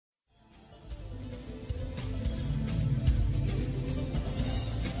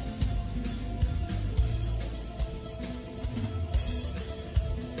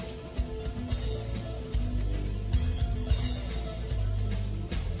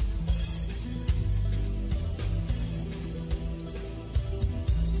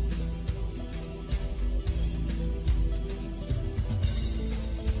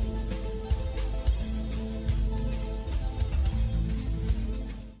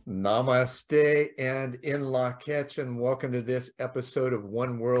Namaste and in La Ketch, and welcome to this episode of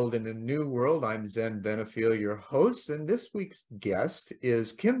One World in a New World. I'm Zen Benefiel, your host, and this week's guest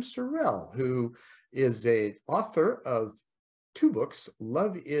is Kim Sorrelle, who is an author of two books,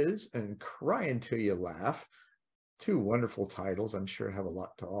 Love Is and Cry Until You Laugh. Two wonderful titles, I'm sure have a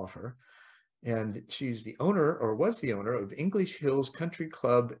lot to offer. And she's the owner, or was the owner, of English Hills Country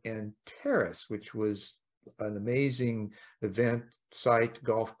Club and Terrace, which was an amazing event site,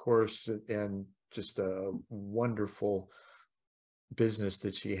 golf course, and just a wonderful business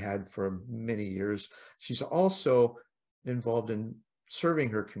that she had for many years. She's also involved in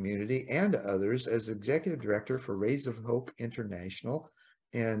serving her community and others as executive director for Rays of Hope International,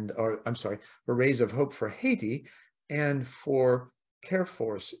 for Rays of Hope for Haiti and for Care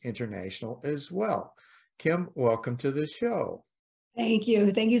Force International as well. Kim, welcome to the show. Thank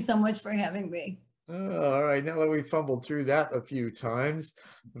you. Thank you so much for having me. All right, now that we fumbled through that a few times,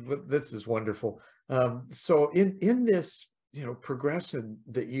 this is wonderful. So in this, progression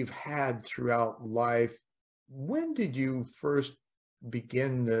that you've had throughout life, when did you first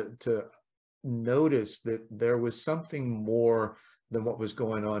begin to notice that there was something more than what was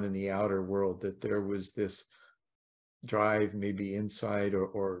going on in the outer world, that there was this drive, maybe inside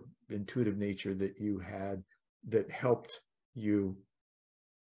or intuitive nature that you had that helped you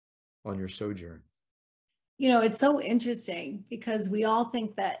on your sojourn? It's so interesting because we all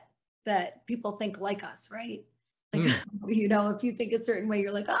think that people think like us, right? Like, if you think a certain way,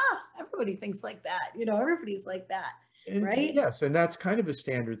 you're like, everybody thinks like that. Everybody's like that, right? Yes, and that's kind of a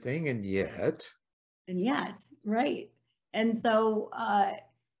standard thing, and yet, right. And so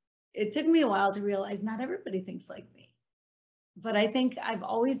it took me a while to realize not everybody thinks like me, but I think I've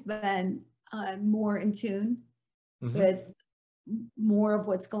always been more in tune with more of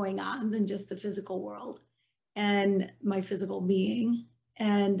what's going on than just the physical world and my physical being.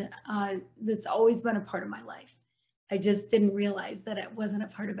 And that's always been a part of my life. I just didn't realize that it wasn't a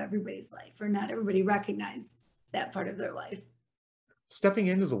part of everybody's life, or not everybody recognized that part of their life. Stepping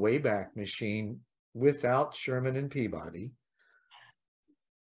into the Wayback Machine without Sherman and Peabody,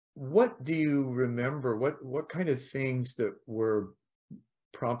 what do you remember? What kind of things that were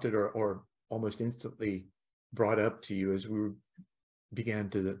prompted or almost instantly brought up to you as we began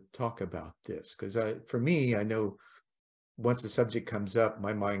to talk about this? Because for me, I know once the subject comes up,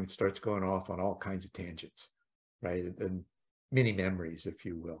 my mind starts going off on all kinds of tangents, right? And mini memories, if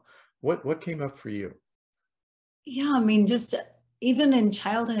you will. What came up for you? Yeah, I mean, just even in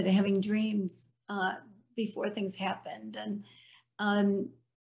childhood, having dreams before things happened, and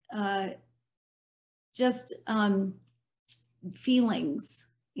just feelings,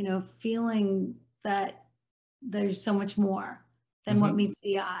 feeling that there's so much more than what meets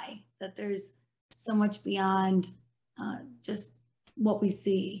the eye, that there's so much beyond just what we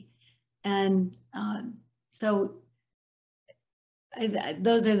see. And so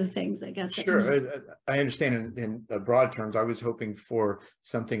those are the things, I guess. Sure. I understand in broad terms. I was hoping for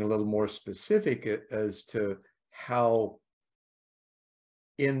something a little more specific as to how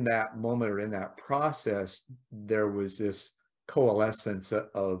in that moment or in that process, there was this coalescence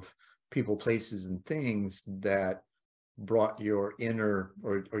of people, places, and things that brought your inner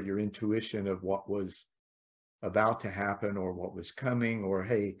or your intuition of what was about to happen or what was coming, or,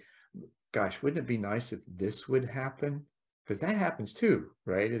 hey, gosh, wouldn't it be nice if this would happen? Because that happens too,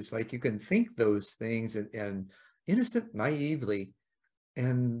 right? It's like you can think those things and innocent, naively,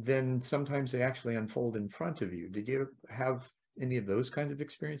 and then sometimes they actually unfold in front of you. Did you have any of those kinds of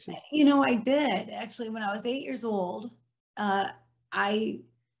experiences? I did. Actually, when I was 8 years old,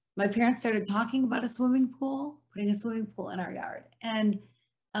 my parents started talking about putting a swimming pool in our yard. And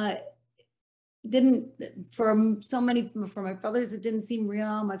for my brothers, it didn't seem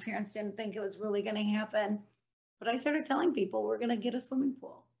real. My parents didn't think it was really going to happen. But I started telling people, we're going to get a swimming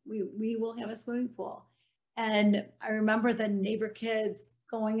pool. We will have a swimming pool. And I remember the neighbor kids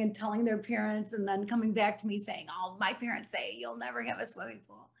going and telling their parents, and then coming back to me saying, oh, my parents say you'll never have a swimming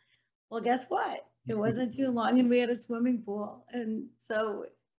pool. Well, guess what? It wasn't too long and we had a swimming pool. And so,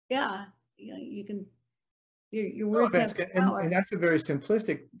 yeah, you can, your words have power. And that's a very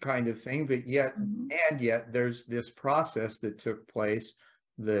simplistic kind of thing, but yet, and yet there's this process that took place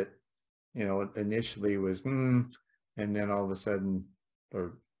that, initially was, and then all of a sudden,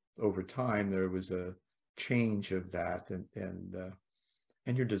 or over time, there was a change of that,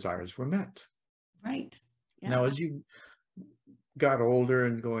 and your desires were met. Right. Yeah. Now, as you got older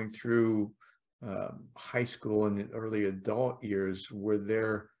and going through high school and early adult years, were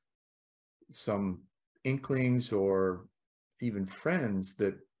there some inklings or even friends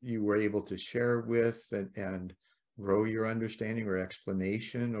that you were able to share with and grow your understanding or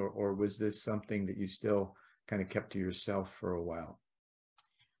explanation, or was this something that you still kind of kept to yourself for a while?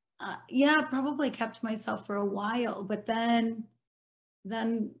 Yeah, probably kept myself for a while, but then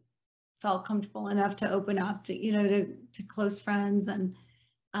felt comfortable enough to open up to, to close friends. And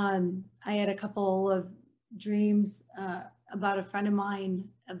I had a couple of dreams about a friend of mine,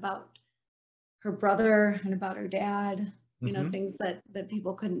 about her brother and about her dad, Mm-hmm. things that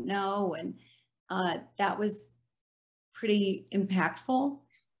people couldn't know. And that was pretty impactful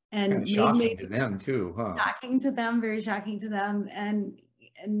Kind of and made shocking me to them too, huh? shocking to them, very shocking to them, and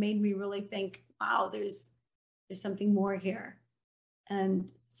made me really think, wow, there's something more here.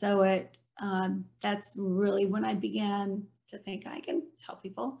 And so that's really when I began to think I can tell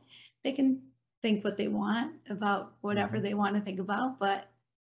people they can think what they want about whatever Mhm. they want to think about, but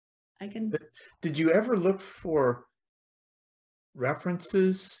I can. Did you ever look for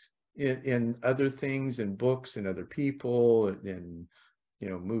references in other things, in books and other people, in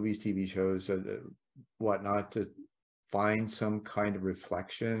movies, TV shows, whatnot, to find some kind of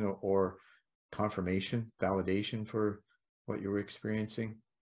reflection or confirmation, validation for what you were experiencing?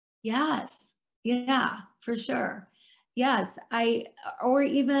 Yes. Yeah, for sure. Yes. Or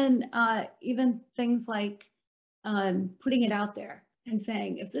even things like putting it out there and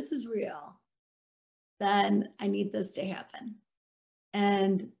saying, if this is real, then I need this to happen.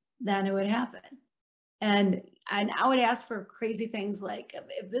 And then it would happen. And I would ask for crazy things like,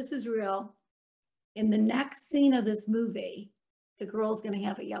 if this is real, in the next scene of this movie, the girl's going to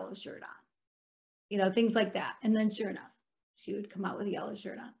have a yellow shirt on, things like that. And then sure enough, she would come out with a yellow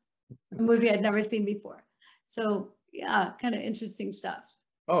shirt on, a movie I'd never seen before. So yeah, kind of interesting stuff.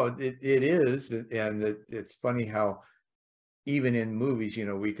 Oh, it is. And it's funny how even in movies,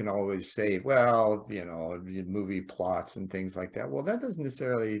 we can always say, well, movie plots and things like that. Well, that doesn't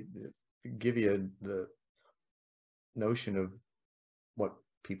necessarily give you the notion of what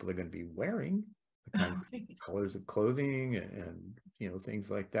people are going to be wearing, the kind of Right. colors of clothing and things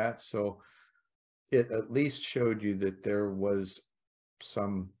like that. So it at least showed you that there was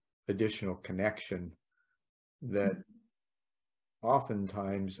some additional connection that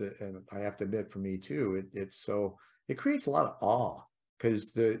oftentimes, and I have to admit for me too, it creates a lot of awe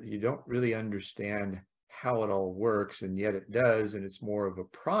because you don't really understand how it all works, and yet it does, and it's more of a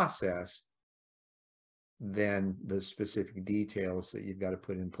process than the specific details that you've got to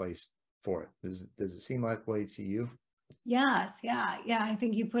put in place for it. Does it seem that way to you? Yes, yeah, yeah. I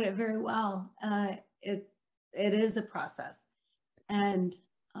think you put it very well. It is a process, and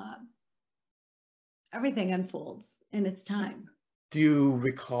uh, everything unfolds in its time. Do you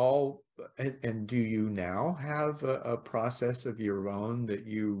recall, and do you now have a process of your own that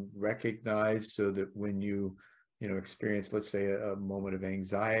you recognize so that when you experience, let's say, a moment of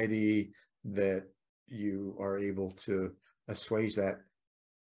anxiety, that you are able to assuage that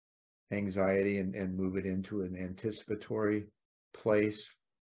anxiety and move it into an anticipatory place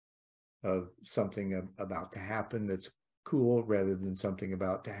of something about to happen that's cool rather than something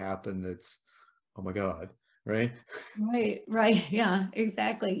about to happen that's, oh my God, right? Right, right. Yeah,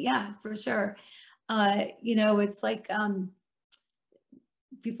 exactly. Yeah, for sure. It's like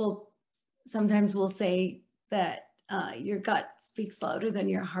people sometimes will say that your gut speaks louder than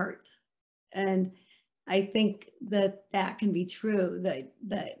your heart. And I think that that can be true,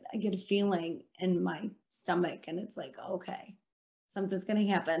 that I get a feeling in my stomach and it's like, okay, something's going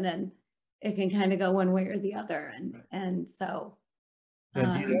to happen, and it can kind of go one way or the other. And so,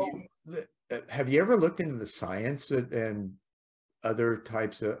 Now, do um, have you ever looked into the science and other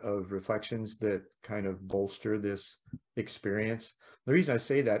types of reflections that kind of bolster this experience? The reason I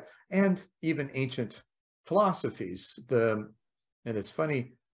say that, and even ancient philosophies, and it's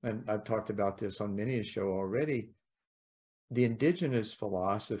funny, and I've talked about this on many a show already, the indigenous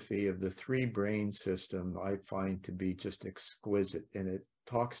philosophy of the three brain system I find to be just exquisite, and it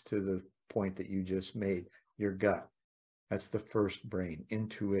talks to the point that you just made, your gut. That's the first brain,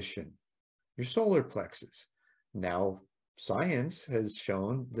 intuition. Your solar plexus. Now, science has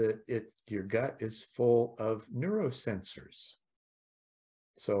shown that your gut is full of neurosensors.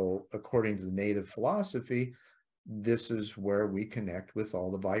 So, according to the native philosophy, this is where we connect with all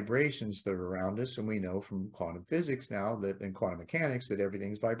the vibrations that are around us. And we know from quantum physics now that in quantum mechanics that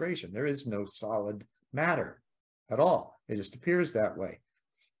everything's vibration. There is no solid matter at all. It just appears that way.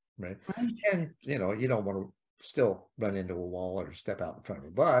 Right. right, And, you don't want to still run into a wall or step out in front of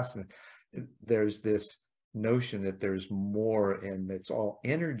a bus. And there's this notion that there's more and it's all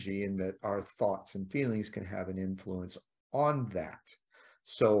energy and that our thoughts and feelings can have an influence on that.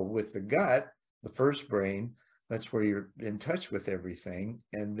 So with the gut, the first brain, that's where you're in touch with everything.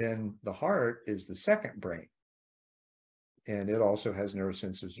 And then the heart is the second brain. and it also has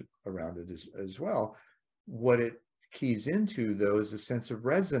neurosensors around it as well. What it keys into, though, is a sense of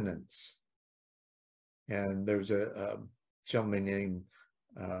resonance. And there's a gentleman named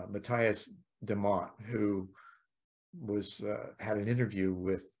Matthias Demott who was had an interview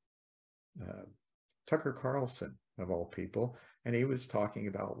with Tucker Carlson, of all people, and he was talking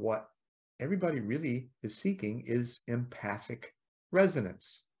about what everybody really is seeking is empathic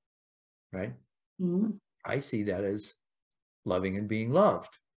resonance, right? Mm-hmm. I see that as loving and being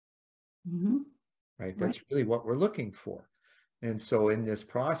loved, Mm-hmm. right? That's really what we're looking for. And so in this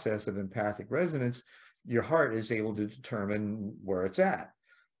process of empathic resonance, your heart is able to determine where it's at.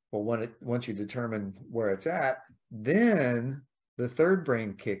 Well, once you determine where it's at, then the third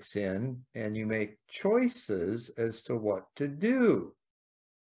brain kicks in and you make choices as to what to do.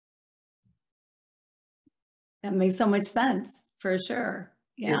 That makes so much sense, for sure.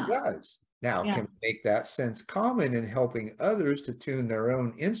 Yeah. It does. Now, Yeah. can we make that sense common in helping others to tune their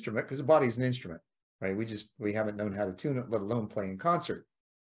own instrument? Because the body's an instrument, right? We haven't known how to tune it, let alone play in concert.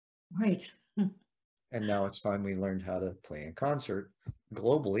 Right. And now it's time we learned how to play in concert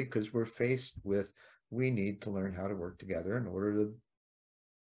globally, because we're faced with, we need to learn how to work together in order to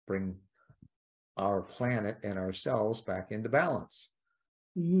bring our planet and ourselves back into balance.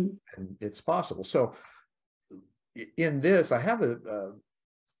 Mm-hmm. And it's possible. So in this, I have a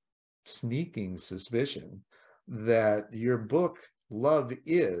sneaking suspicion that your book, Love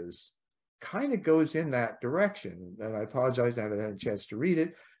Is, kind of goes in that direction. And I apologize, I haven't had a chance to read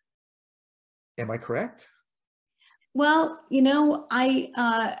it. Am I correct? Well,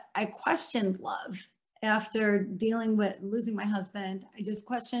 I questioned love after dealing with losing my husband. I just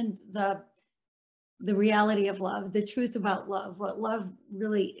questioned the reality of love, the truth about love, what love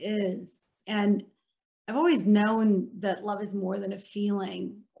really is. And I've always known that love is more than a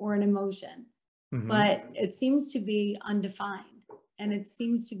feeling or an emotion, but it seems to be undefined. And it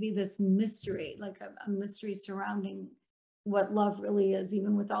seems to be this mystery, like a mystery surrounding what love really is,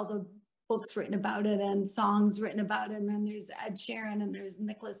 even with all the books written about it and songs written about it. And then there's Ed Sheeran and there's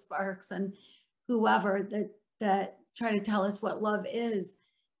Nicholas Sparks and whoever that try to tell us what love is.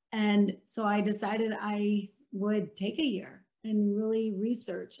 And so I decided I would take a year and really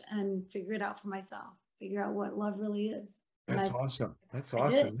research and figure it out for myself, figure out what love really is. That's awesome. That's I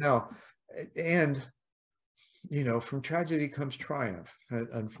did. awesome. Now, and from tragedy comes triumph,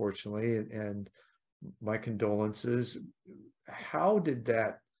 unfortunately, and my condolences. How did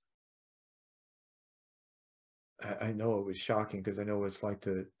that, I know it was shocking, because I know what it's like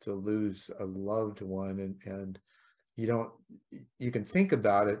to lose a loved one, and you can think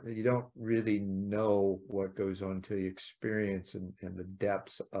about it, you don't really know what goes on until you experience and the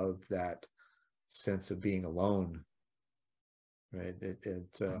depths of that sense of being alone, right?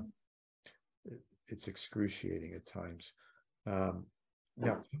 It's excruciating at times.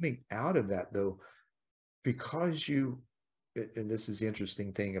 Now, coming out of that, though, because and this is the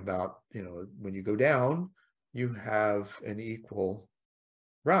interesting thing about, when you go down, you have an equal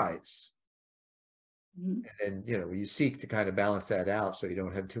rise. Mhm. And you seek to kind of balance that out so you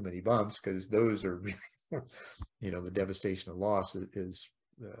don't have too many bumps, because those are really, the devastation of loss is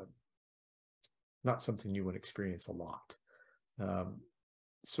not something you would experience a lot.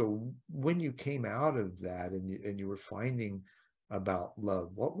 So when you came out of that and you were finding about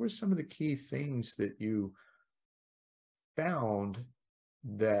love, what were some of the key things that you found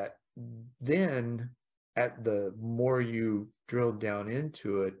that then, at the more you drilled down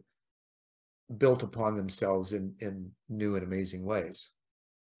into it, built upon themselves in new and amazing ways?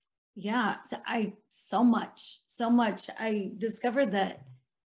 Yeah, so much. I discovered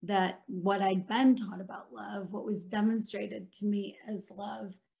that what I'd been taught about love, what was demonstrated to me as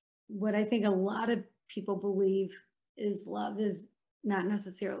love, what I think a lot of people believe is love, is not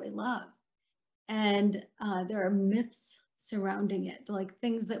necessarily love. And there are myths surrounding it, like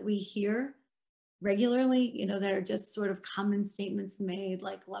things that we hear regularly, that are just sort of common statements made,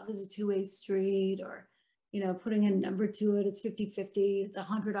 like love is a two-way street, or, putting a number to it, it's 50-50, it's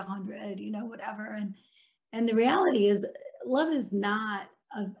 100-100, whatever. And the reality is, love is not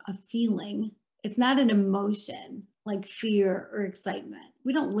a feeling. It's not an emotion like fear or excitement.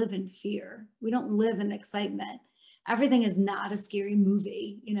 We don't live in fear. We don't live in excitement. Everything is not a scary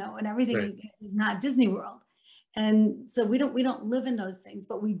movie, and everything Right. is not Disney World. And so we don't live in those things,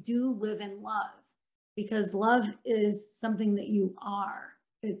 but we do live in love, because love is something that you are.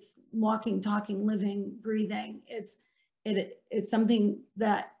 It's walking, talking, living, breathing. It's something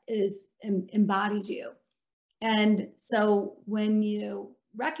that embodies you. And so when you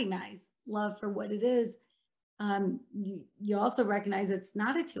recognize love for what it is, you also recognize it's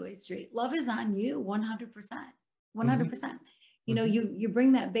not a two-way street. Love is on you 100%. 100%. You know, Mhm. you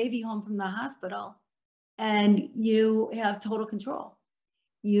bring that baby home from the hospital and you have total control.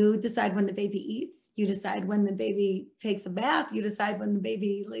 You decide when the baby eats, you decide when the baby takes a bath, you decide when the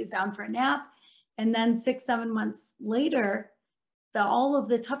baby lays down for a nap. And then 6, 7 months later, all of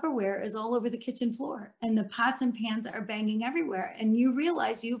the Tupperware is all over the kitchen floor and the pots and pans are banging everywhere. And you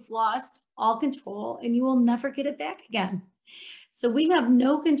realize you've lost all control and you will never get it back again. So we have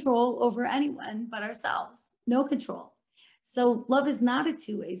no control over anyone but ourselves, no control. So love is not a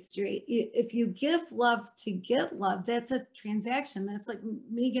two-way street. If you give love to get love, that's a transaction. That's like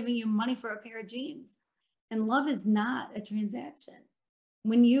me giving you money for a pair of jeans. And love is not a transaction.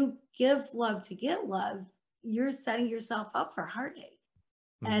 When you give love to get love, you're setting yourself up for heartache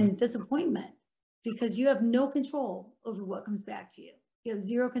and disappointment because you have no control over what comes back to you. You have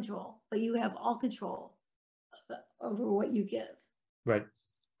zero control, but you have all control over what you give. Right.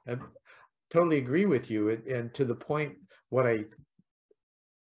 I totally agree with you. And to the point, what I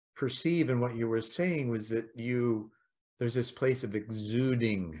perceive and what you were saying was that there's this place of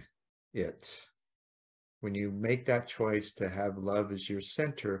exuding it. When you make that choice to have love as your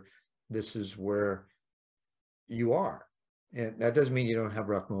center, this is where you are. And that doesn't mean you don't have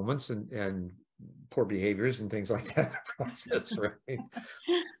rough moments and poor behaviors and things like that in the process, right?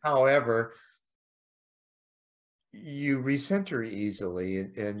 However, you recenter easily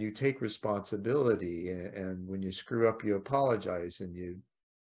and you take responsibility. And when you screw up, you apologize and you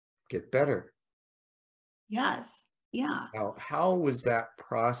get better. Yes. Yeah. Now, how was that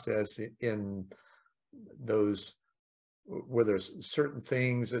process in those, were there certain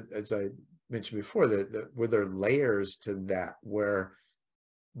things, as I mentioned before, that were there layers to that where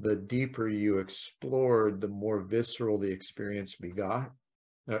the deeper you explored, the more visceral the experience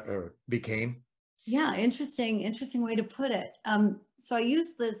or became? Yeah, interesting way to put it. So I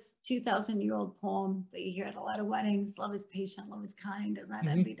use this 2,000-year-old poem that you hear at a lot of weddings. Love is patient, love is kind, does not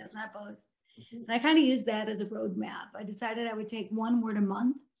envy, does not boast. And I kind of use that as a roadmap. I decided I would take one word a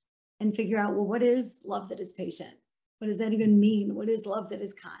month and figure out, well, what is love that is patient? What does that even mean? What is love that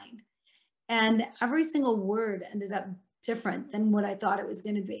is kind? And every single word ended up different than what I thought it was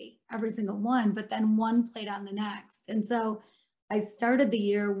going to be, every single one, but then one played on the next. And so I started the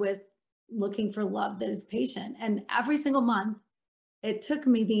year with looking for love that is patient. And every single month, it took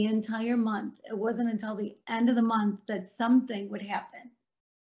me the entire month. It wasn't until the end of the month that something would happen.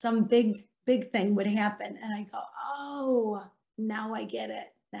 Some big thing would happen. And I go, oh, now I get it.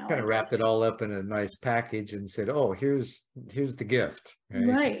 Now Kind I of get wrapped it. it all up in a nice package and said, oh, here's the gift, right?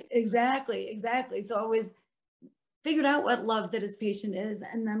 Right. Exactly. So I was figured out what love that is patient is,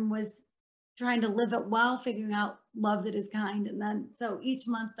 and then was trying to live it while figuring out love that is kind. And then, so each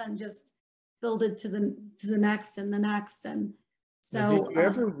month then just builded to the next and the next. And Now, did so, you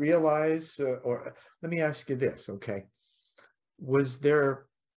ever realize, or let me ask you this, okay? Was there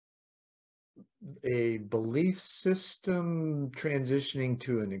a belief system transitioning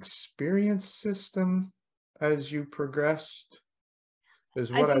to an experience system as you progressed?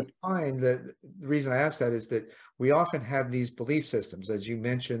 Because I what I think, find, that the reason I ask that is that we often have these belief systems, as you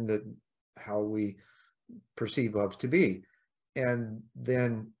mentioned, that how we perceive love to be. And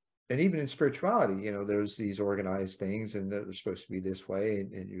then, and even in spirituality, there's these organized things and they're supposed to be this way,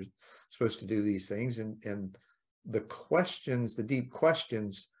 and you're supposed to do these things. And the questions, the deep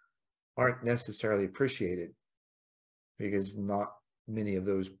questions, aren't necessarily appreciated because not many of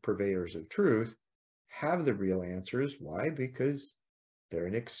those purveyors of truth have the real answers. Why? Because they're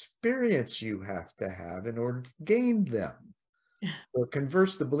an experience you have to have in order to gain them. Or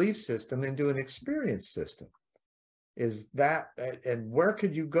converse the belief system into an experience system. Is that, and where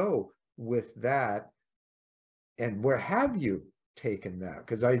could you go with that? And where have you taken that?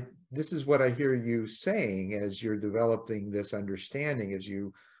 Because this is what I hear you saying as you're developing this understanding, as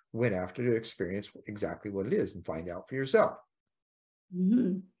you went after to experience exactly what it is and find out for yourself.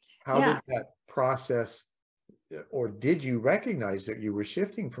 How yeah, did that process, or did you recognize that you were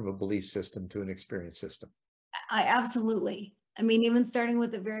shifting from a belief system to an experience system? I absolutely. I mean, even starting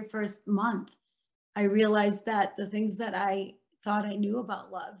with the very first month, I realized that the things that I thought I knew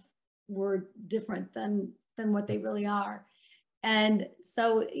about love were different than what they really are. And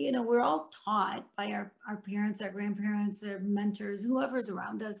so, we're all taught by our parents, our grandparents, our mentors, whoever's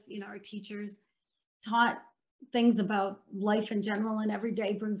around us, our teachers, taught things about life in general, and every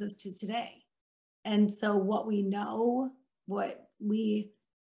day brings us to today. And so what we know, what we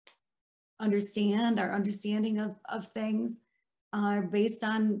understand, our understanding of things are based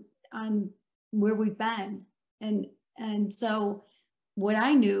on where we've been. And so what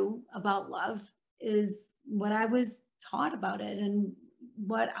I knew about love is what I was taught about it, and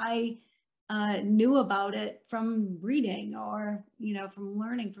what I knew about it from reading or, from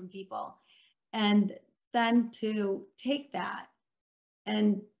learning from people. And then to take that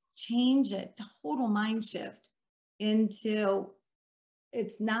and change it, total mind shift into,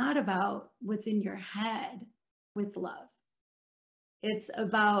 it's not about what's in your head with love. It's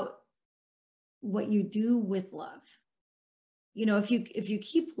about what you do with love. If you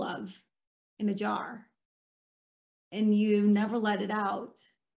keep love in a jar and you never let it out,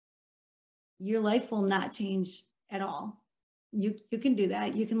 your life will not change at all. You can do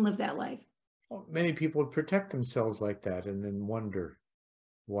that. You can live that life. Well, many people would protect themselves like that and then wonder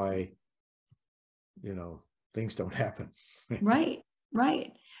why, things don't happen. Right.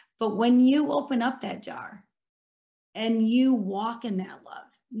 But when you open up that jar and you walk in that love,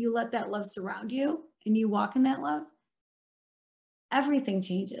 you let that love surround you and you walk in that love, everything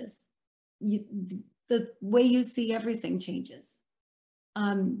changes. The way you see everything changes.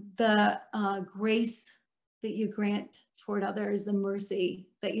 The grace that you grant toward others, the mercy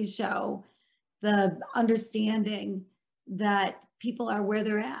that you show, the understanding that people are where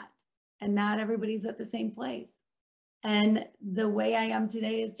they're at and not everybody's at the same place. And the way I am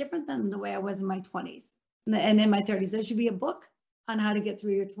today is different than the way I was in my 20s and in my 30s. There should be a book on how to get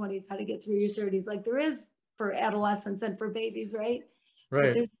through your 20s, how to get through your 30s, like there is for adolescents and for babies, right?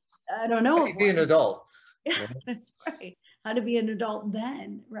 Right. But I don't know. Be an adult. Yeah, that's right. How to be an adult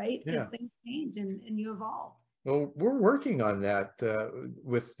then, right? Because Yeah. things change and you evolve. Well, we're working on that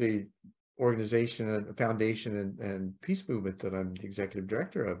with the organization and foundation and peace movement that I'm the executive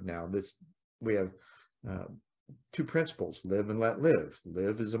director of now. We have two principles: live and let live.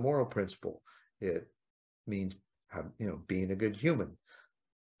 Live is a moral principle. It means being a good human.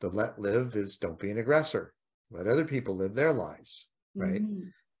 The let live is don't be an aggressor. Let other people live their lives, right? Mm-hmm.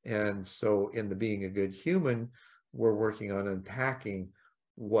 And so in the being a good human, we're working on unpacking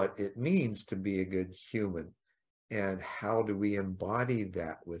what it means to be a good human and how do we embody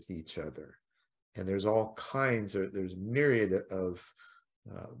that with each other. And there's all kinds of, there's myriad of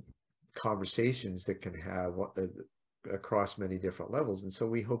conversations that can have across many different levels. And so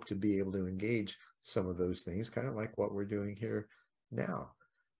we hope to be able to engage some of those things, kind of like what we're doing here now.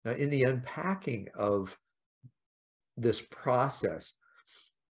 Now, in the unpacking of this process,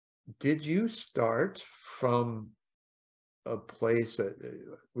 did you start from a place that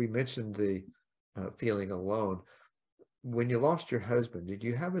we mentioned the feeling alone? When you lost your husband, did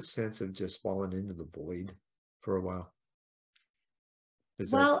you have a sense of just falling into the void for a while?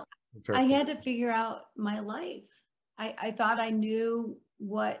 Well, I had to figure out my life. I thought I knew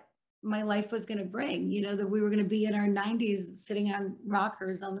what my life was going to bring, that we were going to be in our 90s sitting on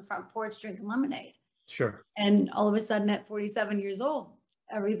rockers on the front porch drinking lemonade. Sure. And all of a sudden at 47 years old,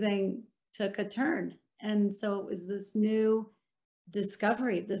 everything took a turn. And so it was this new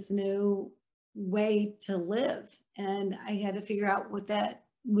discovery, this new way to live. And I had to figure out what that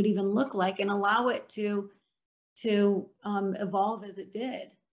would even look like and allow it to evolve as it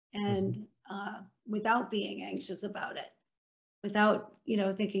did. And without being anxious about it, without,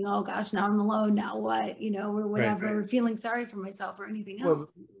 thinking, oh gosh, now I'm alone, now what, or whatever, or feeling sorry for myself or anything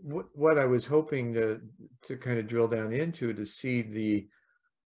else. Well, what I was hoping to kind of drill down into to see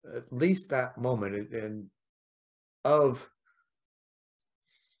at least that moment and of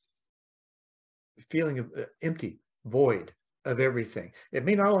feeling of empty, void of everything. It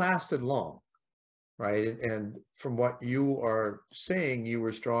may not have lasted long, right? And from what you are saying, you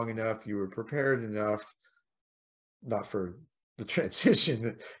were strong enough, you were prepared enough, not for the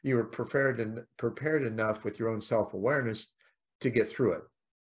transition, you were prepared enough with your own self-awareness to get through it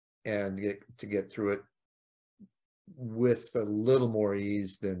and get through it with a little more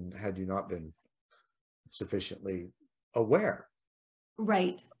ease than had you not been sufficiently aware.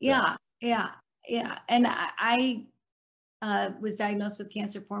 Right. Yeah. And I was diagnosed with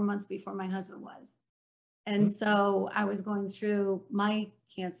cancer 4 months before my husband was. And so I was going through my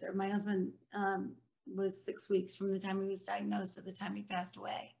cancer. My husband was 6 weeks from the time he was diagnosed to the time he passed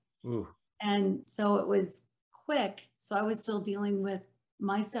away. Ooh. And so it was quick. So I was still dealing with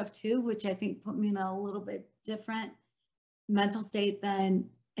my stuff too, which I think put me in a little bit different mental state than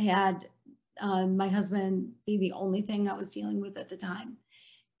had my husband be the only thing I was dealing with at the time.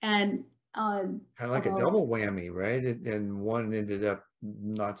 And kind of like a double whammy, right? And one ended up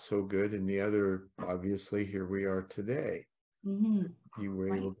not so good, and the other, obviously, here we are today. You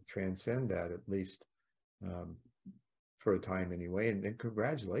were able to transcend that, at least for a time anyway, and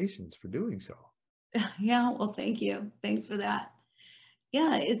congratulations for doing so. Yeah, well, thank you. Thanks for that.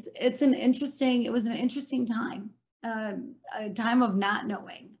 Yeah, it was an interesting time, a time of not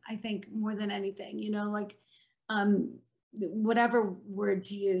knowing, I think, more than anything, like whatever word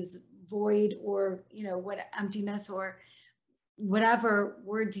to use, void or, what emptiness or whatever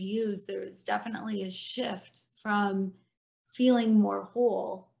word to use, there's definitely a shift from feeling more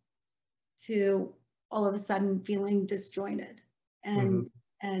whole to all of a sudden feeling disjointed Mhm.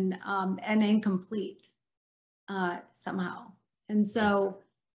 and incomplete somehow. And so,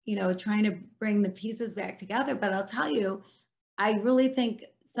 trying to bring the pieces back together. But I'll tell you, I really think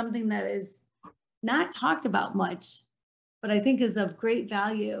something that is not talked about much, but I think is of great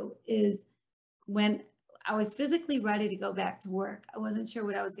value is when I was physically ready to go back to work. I wasn't sure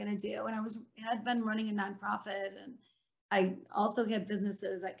what I was going to do. And had been running a nonprofit, and I also had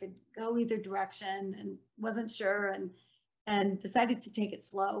businesses. I could go either direction and wasn't sure, and decided to take it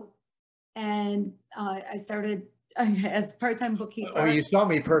slow. And I started as part-time Oh, bookkeeper. you saw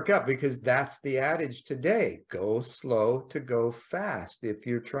me perk up because that's the adage today. Go slow to go fast. If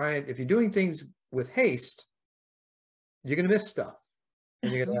you're doing things with haste, you're going to miss stuff,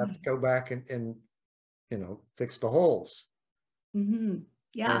 and you're going to have to go back and fix the holes.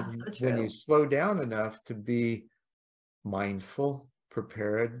 Yeah, And so when you true. slow down enough to be mindful,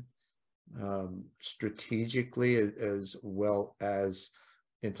 prepared, strategically, as well as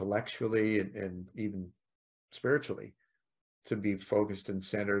intellectually and even spiritually, to be focused and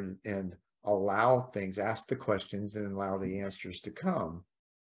centered and allow things, ask the questions and allow the answers to come.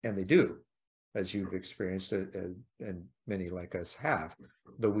 And they do, as you've experienced it, and many like us have,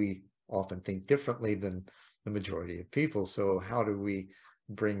 though we often think differently than the majority of people. So how do we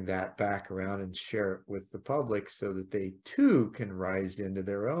bring that back around and share it with the public so that they too can rise into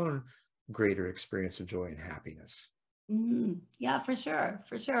their own greater experience of joy and happiness? Yeah, for sure.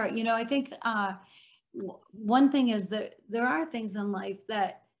 For sure. I think one thing is that there are things in life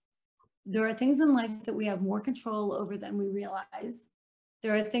that we have more control over than we realize.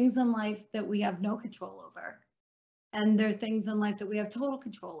 There are things in life that we have no control over. And there are things in life that we have total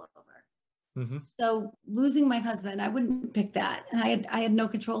control over. Mm-hmm. So losing my husband, I wouldn't pick that. And I had no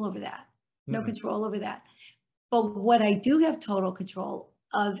control over that. No Mm-hmm. control over that. But what I do have total control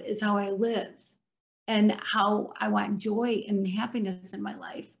of is how I live and how I want joy and happiness in my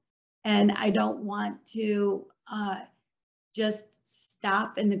life. And I don't want to just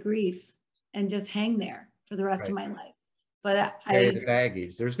stop in the grief and just hang there for the rest of Right. my life. But Carry the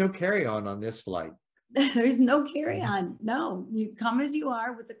baggies. There's no carry-on this flight. there's no carry on. No, you come as you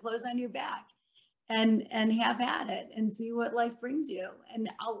are with the clothes on your back and have at it and see what life brings you, and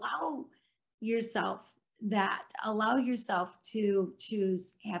allow yourself to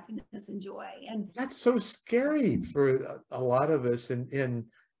choose happiness and joy. And That's so scary for a lot of us, and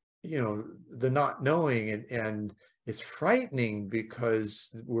the not knowing, and it's frightening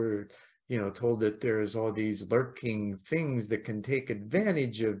because we're told that there's all these lurking things that can take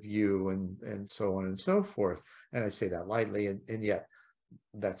advantage of you, and so on and so forth. And I say that lightly, and yet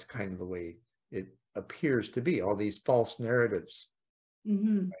that's kind of the way it appears to be, all these false narratives,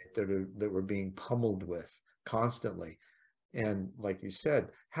 right, that we're being pummeled with constantly. And like you said,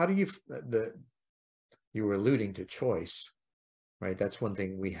 how do you were alluding to choice, right? That's one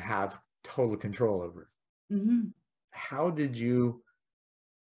thing we have total control over. How did you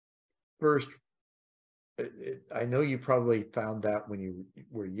first, I know you probably found that when you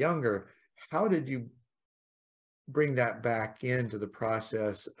were younger, how did you bring that back into the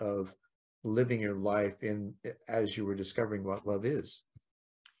process of living your life as you were discovering what love is?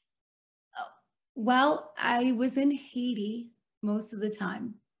 Well, I was in Haiti most of the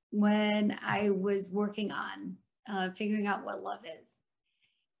time when I was working on figuring out what love is.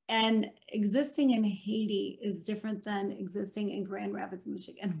 And existing in Haiti is different than existing in Grand Rapids,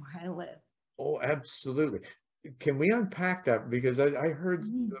 Michigan, where I live. Oh, absolutely. Can we unpack that? Because I heard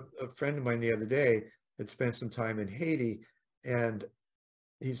Mhm. a friend of mine the other day that spent some time in Haiti, and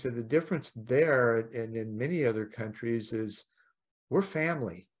he said the difference there and in many other countries is we're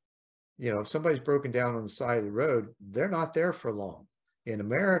family. If somebody's broken down on the side of the road, they're not there for long. In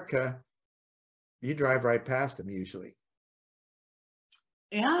America, you drive right past them usually.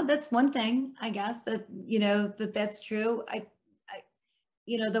 Yeah, that's one thing, I guess, that's true.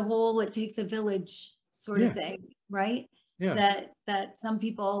 The whole "it takes a village" sort of Yeah, thing, right? yeah. That some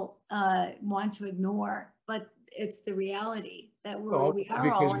people want to ignore, but it's the reality that Well, we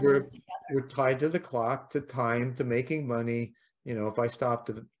are all because in this together. we're tied to the clock, to time, to making money. If I stop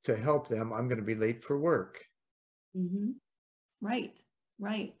to help them, I'm going to be late for work. Mhm. Right,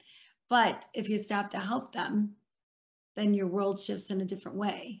 right. But if you stop to help them, then your world shifts in a different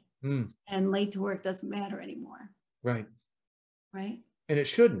way, Mm, and late to work doesn't matter anymore, right. right? And it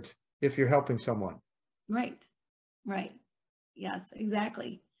shouldn't if you're helping someone. Right, right. Yes,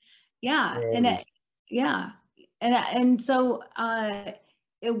 exactly. Yeah, Always. yeah, and so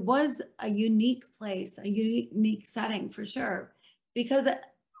it was a unique place, a unique setting for sure, because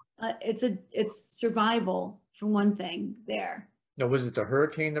it's survival for one thing there. Now, was it the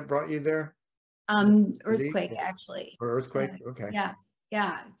hurricane that brought you there? Relief Earthquake actually. or earthquake? Okay. Yes,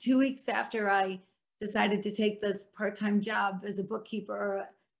 yeah. 2 weeks after I decided to take this part-time job as a bookkeeper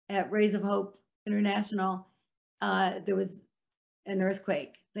at Rays of Hope International, there was an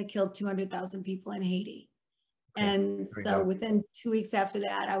earthquake that killed 200,000 people in Haiti. Okay. And so within 2 weeks after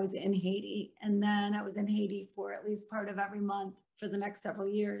that, I was in Haiti. And then I was in Haiti for at least part of every month for the next several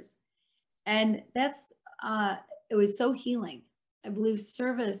years. And it was so healing. I believe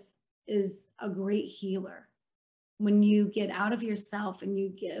service is a great healer. When you get out of yourself and you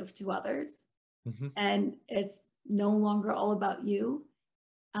give to others, and it's no longer all about you,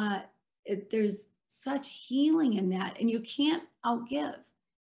 there's such healing in that, and you can't outgive.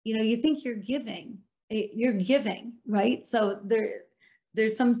 You think you're giving, right? So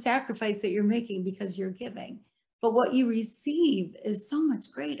there's some sacrifice that you're making because you're giving, but what you receive is so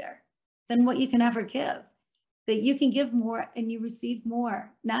much greater than what you can ever give. That you can give more and you receive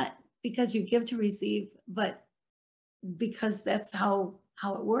more, not because you give to receive, but because that's how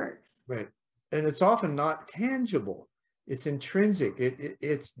it works. Right. And it's often not tangible. It's intrinsic.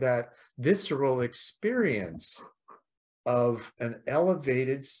 It's that visceral experience of an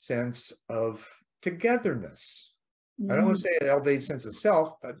elevated sense of togetherness. I don't want to say an elevated sense of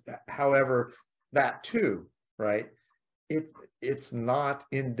self, but however, that too, right? It's not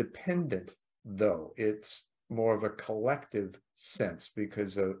independent, though. It's more of a collective sense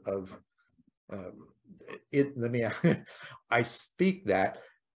because of it. Let me, I speak that.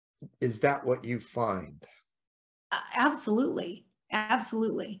 Is that what you find? Absolutely.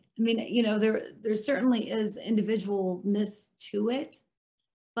 Absolutely. I mean, there certainly is individualness to it,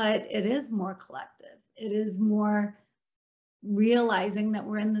 but it is more collective. It is more realizing that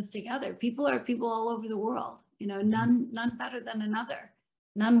we're in this together. People are people all over the world, none better than another,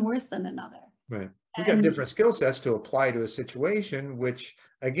 none worse than another. Right. We've got different skill sets to apply to a situation, which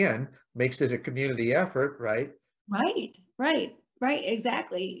again makes it a community effort, right? Right,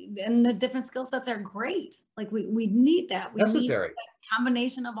 exactly. And the different skill sets are great. Like we need that. We need Necessary. that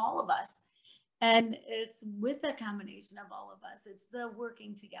combination of all of us. And it's with the combination of all of us, it's the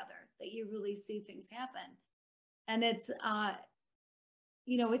working together that you really see things happen. And it's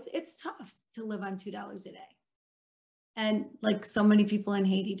it's tough to live on $2 a day. And like so many people in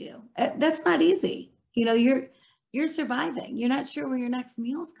Haiti do. That's not easy. You're surviving. You're not sure where your next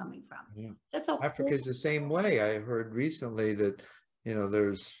meal is coming from. Yeah. That's Africa is the same way. I heard recently that,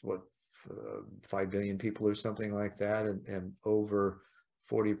 there's 5 billion people or something like that, and over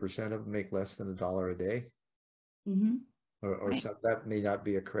 40% of them make less than $1 a day. Or right. something. That may not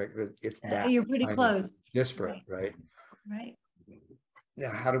be a correct, but it's that you're pretty close. Disparate, right? Right.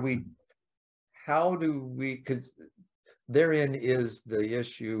 Now, how do we, because therein is the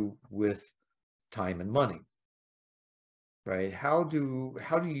issue with time and money, right? How do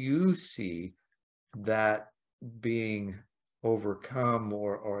you see that being overcome,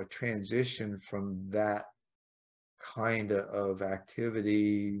 or a transition from that kind of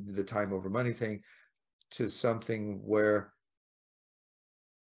activity, the time over money thing, to something where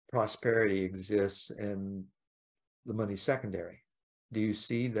prosperity exists and the money's secondary? Do you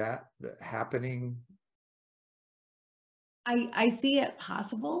see that happening? I see it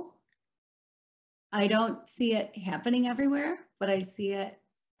possible. I don't see it happening everywhere, but I see it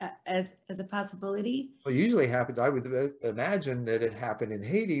as a possibility. Well, usually happens. I would imagine that it happened in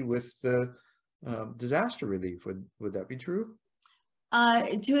Haiti with the disaster relief. Would that be true?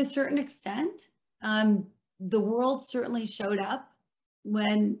 To a certain extent, the world certainly showed up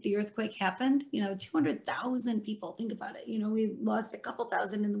when the earthquake happened. 200,000 people. Think about it. We lost a couple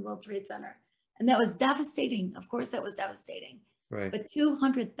thousand in the World Trade Center, and that was devastating. Of course, that was devastating. Right. But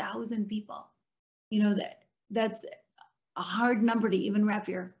 200,000 people. That's a hard number to even wrap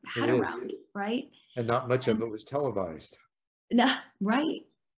your head around, right? And not much of it was televised. No, right.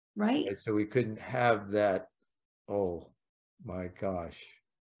 And so we couldn't have that, oh my gosh,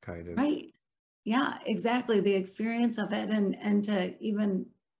 kind of. Right. Yeah, exactly. The experience of it and to even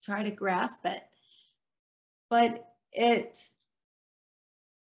try to grasp it. But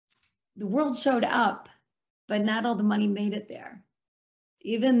the world showed up, but not all the money made it there.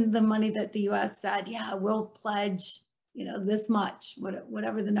 Even the money that the US said, yeah, we'll pledge, this much,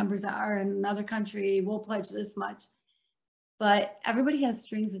 whatever the numbers are in another country, we'll pledge this much. But everybody has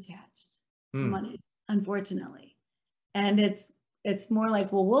strings attached to money, unfortunately. And it's more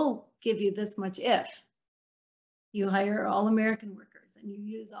like, well, we'll give you this much if you hire all American workers and you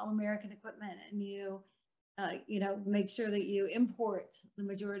use all American equipment and you make sure that you import the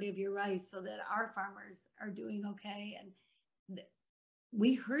majority of your rice so that our farmers are doing okay. And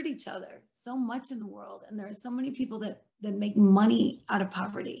we hurt each other so much in the world. And there are so many people that make money out of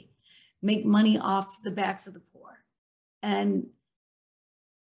poverty, make money off the backs of the poor. And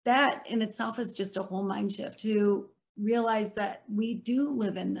that in itself is just a whole mind shift to realize that we do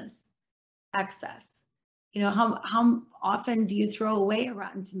live in this excess. How often do you throw away a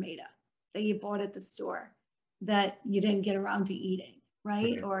rotten tomato that you bought at the store that you didn't get around to eating,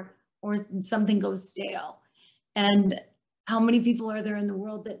 right? Or something goes stale. And how many people are there in the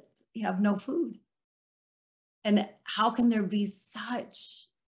world that have no food? And how can there be such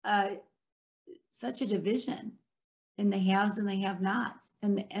a division in the haves and the have-nots?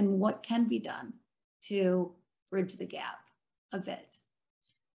 And what can be done to bridge the gap a bit?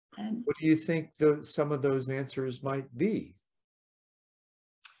 And what do you think some of those answers might be?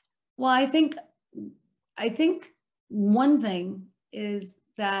 Well, I think one thing is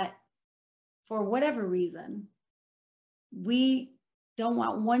that for whatever reason, we don't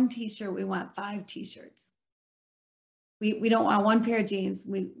want one t-shirt, we want 5 t-shirts. We don't want one pair of jeans,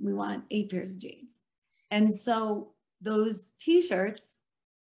 we want 8 pairs of jeans. And so those t-shirts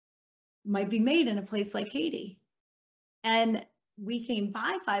might be made in a place like Haiti. And we can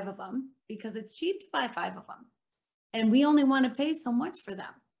buy 5 of them because it's cheap to buy 5 of them. And we only want to pay so much for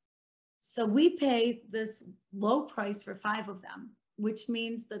them. So we pay this low price for 5 of them, which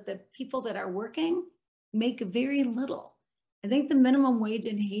means that the people that are working make very little. I think the minimum wage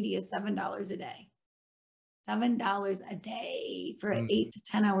in Haiti is $7 a day. $7 a day for an 8 to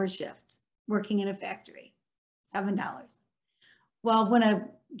 10 hour shift working in a factory. $7. Well, when a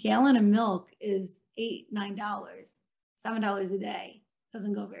gallon of milk is $8, $9, $7 a day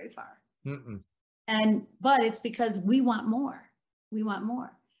doesn't go very far. But it's because we want more. We want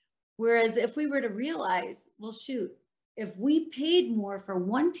more. Whereas if we were to realize, well, shoot, if we paid more for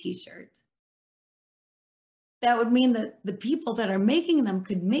one t-shirt, that would mean that the people that are making them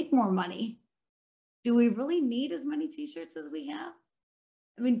could make more money. Do we really need as many t-shirts as we have?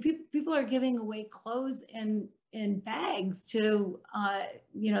 I mean, people are giving away clothes in bags to,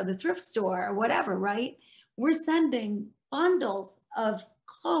 the thrift store or whatever, right? We're sending bundles of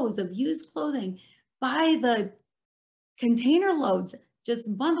clothes, of used clothing by the container loads,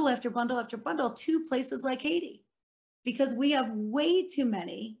 just bundle after bundle after bundle to places like Haiti, because we have way too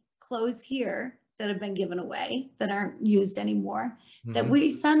many clothes here that have been given away that aren't used anymore, that we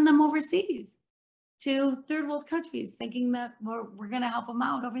send them overseas to third world countries thinking that we're going to help them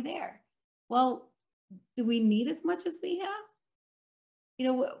out over there. Well, do we need as much as we have?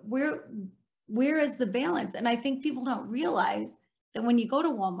 Where is the balance? And I think people don't realize that when you go to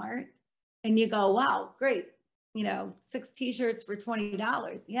Walmart and you go, wow, great, 6 t-shirts for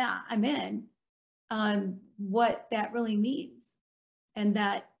 $20. Yeah, I'm in. What that really means. And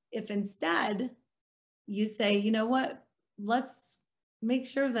that if instead you say, you know what, let's make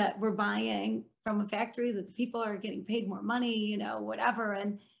sure that we're buying from a factory that the people are getting paid more money, whatever,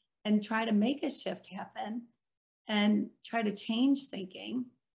 and try to make a shift happen and try to change thinking,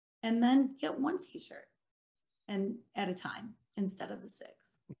 and then get 1 t-shirt and at a time instead of the 6.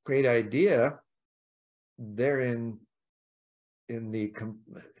 Great idea. They're in the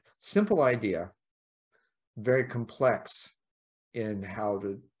simple idea, very complex in how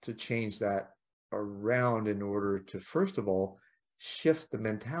to change that around in order to, first of all, shift the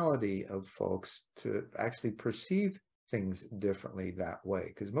mentality of folks to actually perceive things differently that way.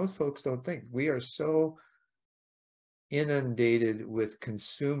 Because most folks don't think. We are so inundated with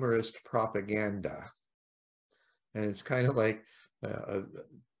consumerist propaganda. And it's kind of like, I'm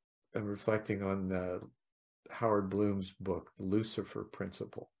reflecting on Howard Bloom's book, The Lucifer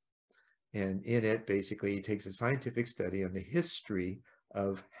Principle. And in it, basically, he takes a scientific study on the history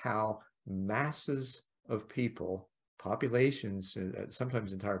of how masses of people, populations,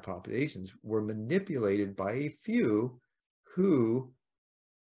 sometimes entire populations, were manipulated by a few who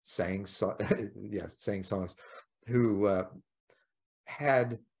sang songs, who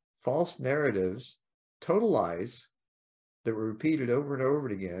had false narratives, total lies that were repeated over and over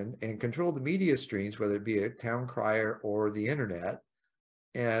again, and controlled the media streams, whether it be a town crier or the internet,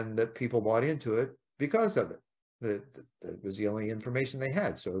 and that people bought into it because of it. That was the only information they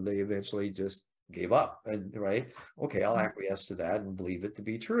had. So they eventually just gave up and, right, okay, I'll acquiesce to that and believe it to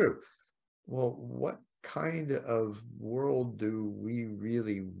be true. Well, what kind of world do we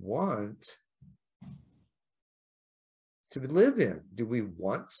really want to live in? Do we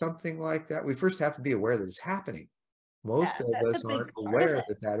want something like that? We first have to be aware that it's happening. Most of us aren't aware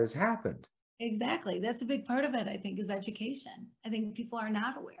that has happened. Exactly. That's a big part of it, I think, is education. I think people are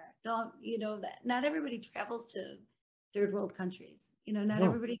not aware. Don't, that not everybody travels to third world countries. Not No,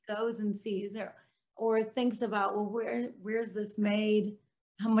 everybody goes and sees or thinks about, well, where's this made?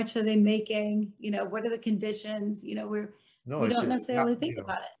 How much are they making? What are the conditions? no, We it's don't just how, necessarily think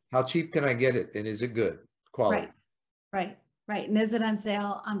about it. how cheap can I get it, and is it good quality? Right, right, right. And is it on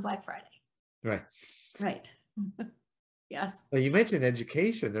sale on Black Friday? Right. Right. Yes. Well, you mentioned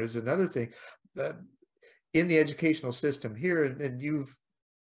education. There's another thing that in the educational system here, and you've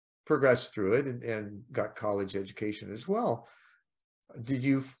progressed through it and got college education as well. Did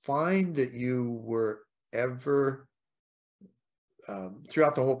you find that you were ever,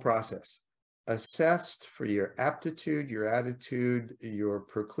 throughout the whole process, assessed for your aptitude, your attitude, your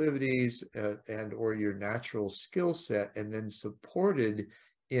proclivities, and or your natural skill set, and then supported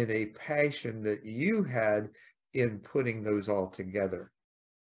in a passion that you had in putting those all together?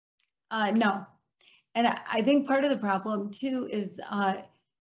 No. And I think part of the problem too is I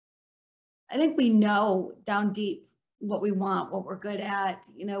think we know down deep what we want, what we're good at,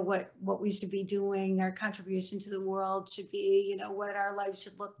 what we should be doing, our contribution to the world should be, what our life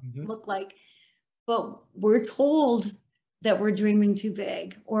should look like. But we're told that we're dreaming too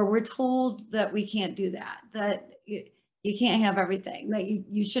big, or we're told that we can't do that you can't have everything, that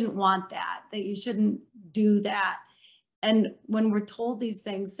you shouldn't want that you shouldn't do that. And when we're told these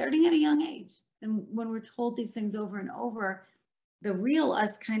things, starting at a young age, and when we're told these things over and over, the real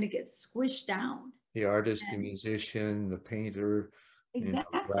us kind of gets squished down. The artist, the And musician, the painter,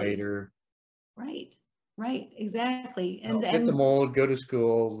 exactly. writer. Right. Right. Exactly. No, fit the mold, go to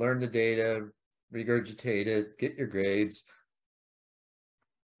school, learn the data, regurgitate it, get your grades,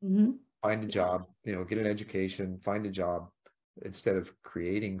 find a job, get an education, find a job, instead of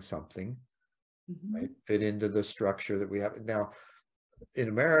creating something, right? Fit into the structure that we have. Now, in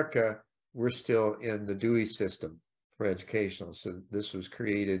America, we're still in the Dewey system for educational. So this was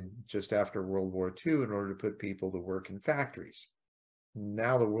created just after World War II in order to put people to work in factories.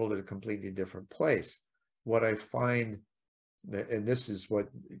 Now the world is a completely different place. What I find, and this is what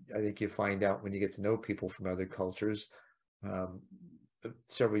I think you find out when you get to know people from other cultures.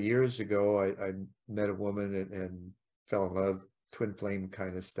 Several years ago, I met a woman and fell in love, twin flame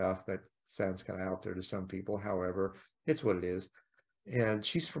kind of stuff. That sounds kind of out there to some people. However, it's what it is. And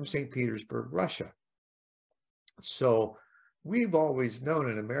she's from St. Petersburg, Russia. So we've always known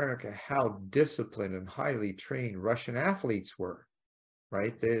in America how disciplined and highly trained Russian athletes were,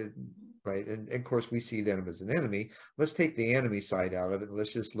 right? Right. And of course, we see them as an enemy. Let's take the enemy side out of it.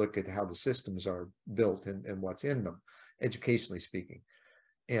 Let's just look at how the systems are built and what's in them, educationally speaking.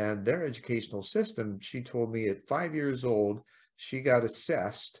 And their educational system, she told me at 5 years old, she got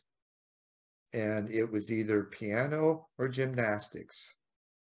assessed, and it was either piano or gymnastics.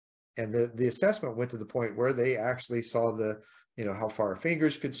 And the assessment went to the point where they actually saw how far her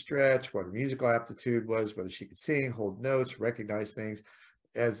fingers could stretch, what her musical aptitude was, whether she could sing, hold notes, recognize things,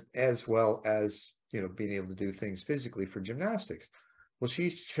 as well as being able to do things physically for gymnastics. Well, she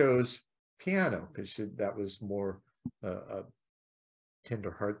chose piano because that was more a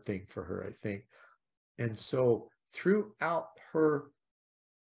tender heart thing for her, I think. And so throughout her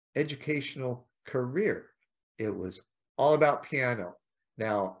educational career, it was all about piano.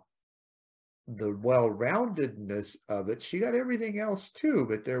 Now, the well-roundedness of it, she got everything else too,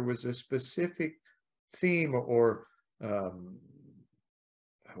 but there was a specific theme or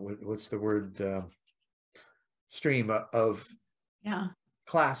what's the word, stream of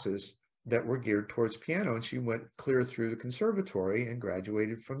classes that were geared towards piano, and she went clear through the conservatory and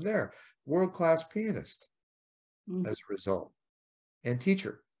graduated from there. World-class pianist as a result, and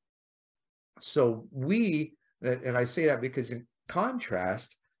teacher. So and I say that because in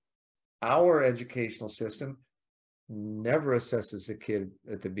contrast, our educational system never assesses a kid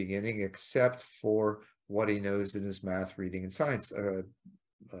at the beginning except for what he knows in his math, reading, and science,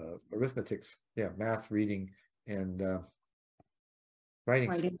 arithmetics. Yeah, math, reading, and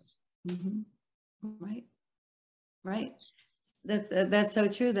writing skills. Right. Right. That's so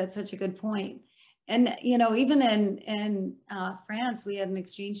true. That's such a good point. And, even in France, we had an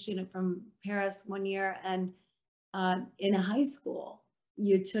exchange student from Paris one year, and in high school,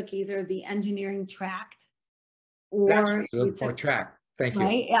 you took either the engineering tract or you took track. Thank you.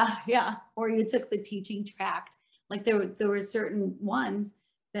 Right. Yeah. Yeah. Or you took the teaching tract. Like there were certain ones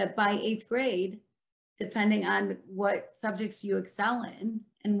that by 8th grade, depending on what subjects you excel in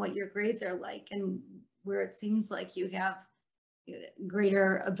and what your grades are like, and where it seems like you have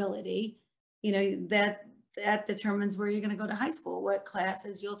greater ability, that determines where you're going to go to high school, what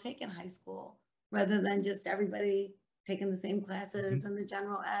classes you'll take in high school, rather than just everybody taking the same classes and the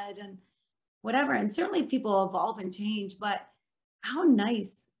general ed and whatever. And certainly people evolve and change, but how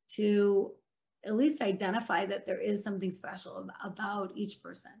nice to at least identify that there is something special about each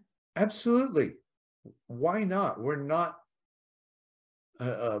person. Absolutely. Why not? We're not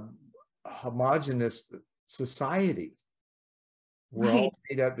a homogenous society. We're all Right.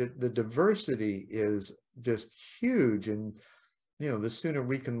 made up. The diversity is just huge. And, the sooner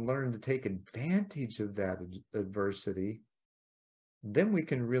we can learn to take advantage of that adversity, then we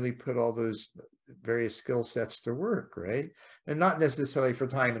can really put all those various skill sets to work, right? And not necessarily for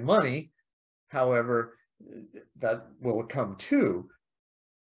time and money. However, that will come too.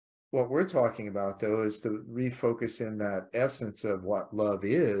 What we're talking about, though, is to refocus in that essence of what love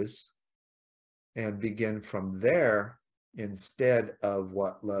is and begin from there instead of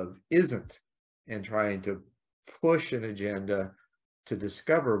what love isn't, and trying to push an agenda to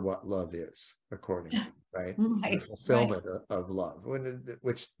discover what love is accordingly, right? The Right. fulfillment of love,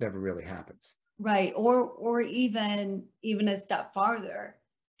 which never really happens. Right. Or even a step farther,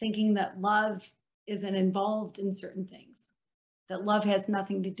 thinking that love isn't involved in certain things, that love has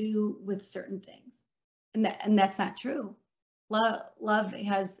nothing to do with certain things. And that's not true. Love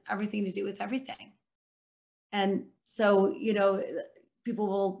has everything to do with everything. And so, people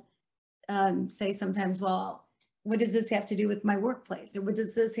will say sometimes, well, what does this have to do with my workplace? Or what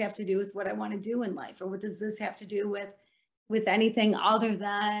does this have to do with what I want to do in life? Or what does this have to do with anything other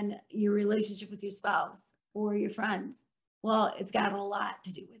than your relationship with your spouse or your friends? Well, it's got a lot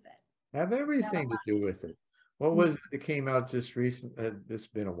to do with it. Have everything to do with it. What was it came out just recent? It's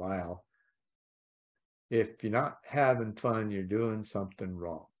been a while. If you're not having fun, you're doing something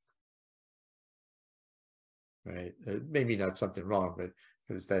wrong. Right? Maybe not something wrong, but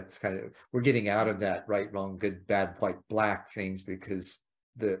because that's we're getting out of that right, wrong, good, bad, white, black things, because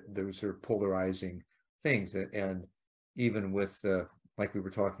those are polarizing things. And even with like we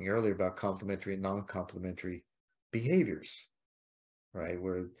were talking earlier about complementary and non-complementary behaviors, right?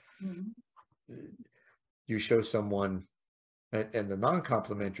 Where you show someone, and the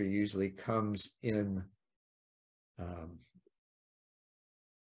non-complementary usually comes in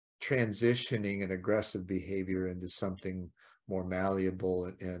transitioning an aggressive behavior into something more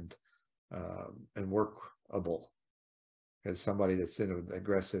malleable and workable. As somebody that's in an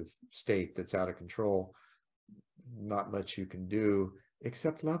aggressive state that's out of control, not much you can do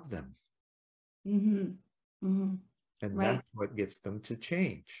except love them. And Right. that's what gets them to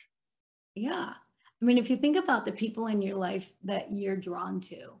change. Yeah. I mean, if you think about the people in your life that you're drawn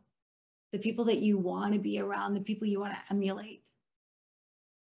to, the people that you want to be around, the people you want to emulate,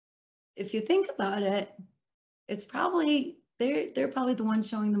 if you think about it, it's probably they're probably the ones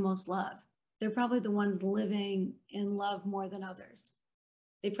showing the most love. They're probably the ones living in love more than others.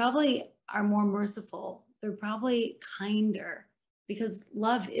 They probably are more merciful. They're probably kinder, because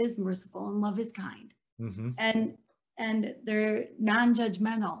love is merciful and love is kind. And they're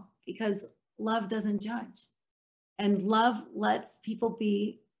non-judgmental, because love doesn't judge. And love lets people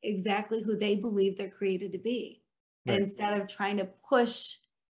be exactly who they believe they're created to be, Right. instead of trying to push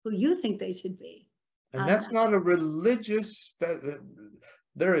who you think they should be. And that's not a religious,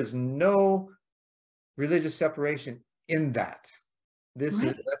 there is no religious separation in that.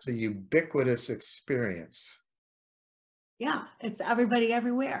 That's a ubiquitous experience. Yeah, it's everybody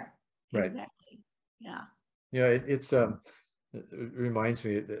everywhere. Right. Exactly. Yeah. It reminds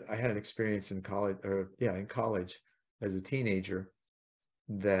me that I had an experience in college, in college as a teenager,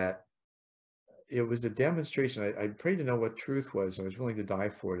 that it was a demonstration. I prayed to know what truth was. I was willing to die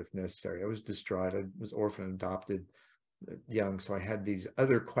for it if necessary. I was distraught. I was orphaned and adopted young. So I had these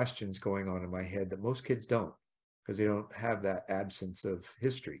other questions going on in my head that most kids don't, because they don't have that absence of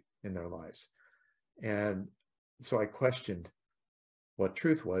history in their lives. And so I questioned what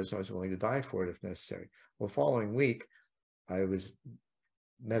truth was. I was willing to die for it if necessary. Well, the following week, I was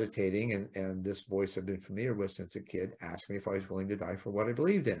meditating, and this voice I've been familiar with since a kid asked me if I was willing to die for what I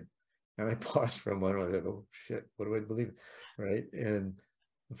believed in. And I paused for a moment. I thought, oh shit, what do I believe in? Right. And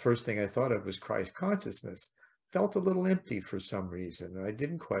the first thing I thought of was Christ consciousness. Felt a little empty for some reason. And I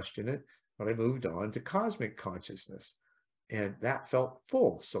didn't question it, but I moved on to cosmic consciousness. And that felt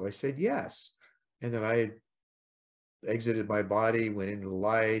full. So I said yes. And then I exited my body, went into the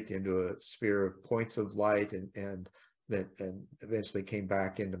light, into a sphere of points of light, and eventually came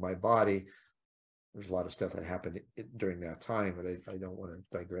back into my body. There's a lot of stuff that happened during that time, but I don't want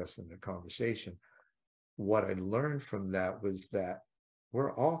to digress in the conversation. What I learned from that was that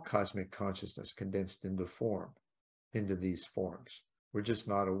we're all cosmic consciousness condensed into these forms. We're just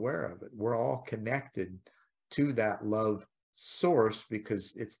not aware of it. We're all connected to that love source,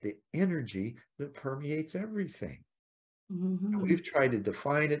 because it's the energy that permeates everything. We've tried to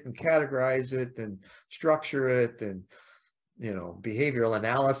define it and categorize it and structure it and behavioral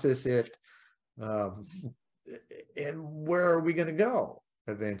analysis it, um, and where are we going to go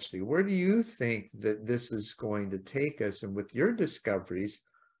eventually? Where do you think that this is going to take us? And with your discoveries,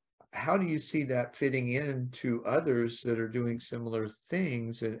 how do you see that fitting into others that are doing similar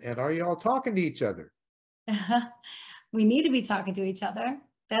things? And are you all talking to each other? We need to be talking to each other.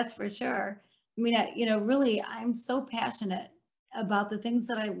 That's for sure. I mean, really, I'm so passionate about the things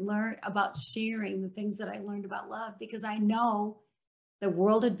that I learned about sharing the things that I learned about love, because I know the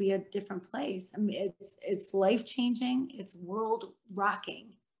world would be a different place. I mean, it's life changing, it's world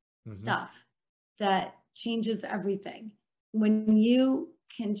rocking stuff that changes everything. When you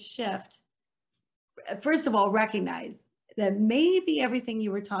can shift, first of all, recognize that maybe everything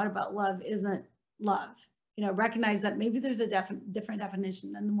you were taught about love isn't love. Recognize that maybe there's a different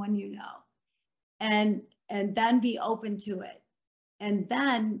definition than the one and then be open to it, and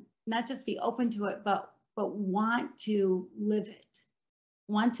then not just be open to it, but want to live it,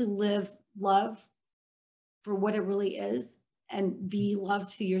 want to live love for what it really is, and be love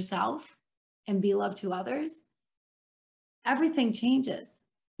to yourself and be love to others. Everything changes.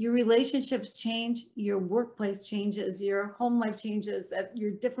 Your relationships change, your workplace changes, your home life changes,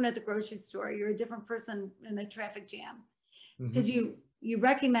 you're different at the grocery store, you're a different person in a traffic jam, because you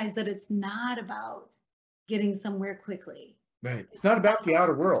recognize that it's not about getting somewhere quickly. Right. It's not about the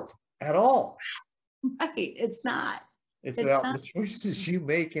outer world at all. Right. It's not. It's about the choices you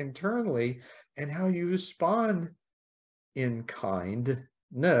make internally and how you respond in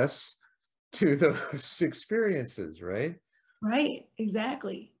kindness to those experiences, right? Right.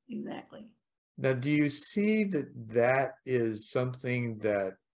 Exactly. Now, do you see that is something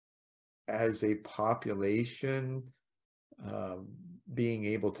that, as a population, being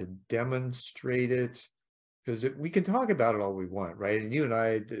able to demonstrate it, because we can talk about it all we want, right? And you and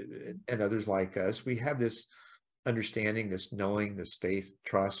I and others like us, we have this understanding, this knowing, this faith,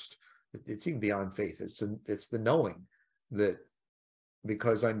 trust. It's even beyond faith. It's the knowing that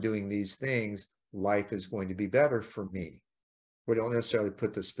because I'm doing these things, life is going to be better for me. We don't necessarily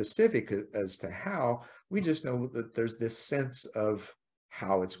put the specific as to how. We just know that there's this sense of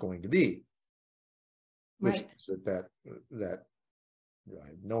how it's going to be, which Right. is that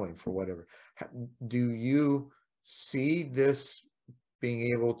knowing for whatever. Do you see this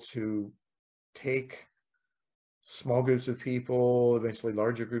being able to take small groups of people, eventually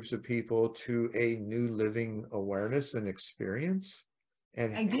larger groups of people, to a new living awareness and experience?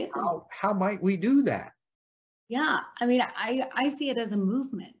 And I do. how might we do that? Yeah. I mean, I see it as a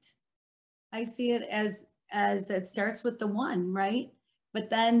movement. I see it as it starts with the one, right? But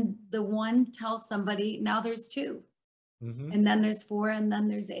then the one tells somebody, now there's two, and then there's four, and then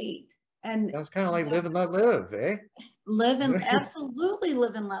there's eight. And That's kind of like live and let live, eh? absolutely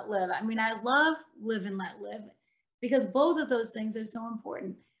live and let live. I mean, I love live and let live, because both of those things are so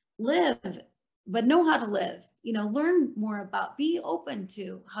important. Live, but know how to live. Learn more about, be open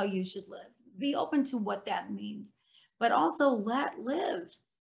to how you should live. Be open to what that means, but also let live.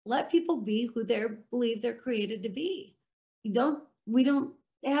 Let people be who they believe they're created to be. We don't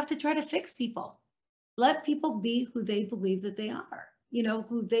have to try to fix people. Let people be who they believe that they are,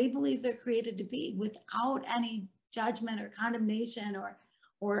 who they believe they're created to be, without any judgment or condemnation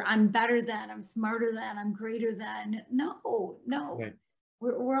or I'm better than, I'm smarter than, I'm greater than. No. Right.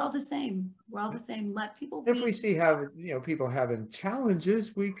 We're all the same. We're all the same. Let people be. If we see people having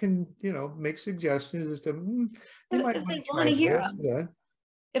challenges, we can make suggestions as to you might if want they to want try to hear this. them.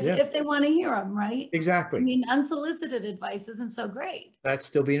 Yeah, If they want to hear them, right? exactly. I mean, unsolicited advice isn't so great. That's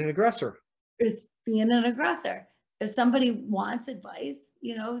still being an aggressor. It's being an aggressor. If somebody wants advice,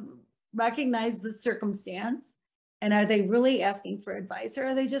 recognize the circumstance, and are they really asking for advice, or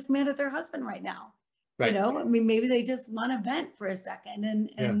are they just mad at their husband right now? Right. I mean, maybe they just want to vent for a second,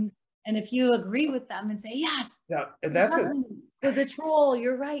 and if you agree with them and say, yes, Yeah, and your that's it. husband was a troll,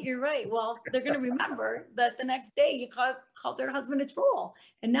 you're right. Well, they're going to remember that the next day you called their husband a troll,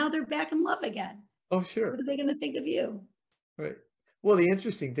 and now they're back in love again. Oh, So sure. what are they going to think of you? Right. Well, the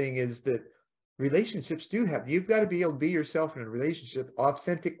interesting thing is that relationships you've got to be able to be yourself in a relationship,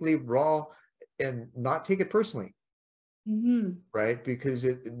 authentically, raw, and not take it personally. Right? Because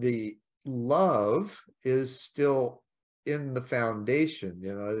the love is still in the foundation.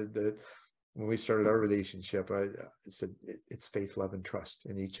 When we started our relationship, I said it's faith, love, and trust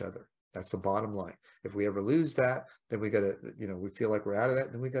in each other. That's the bottom line. If we ever lose that, then we got to, we feel like we're out of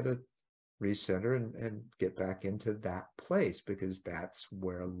that, then we got to recenter and get back into that place, because that's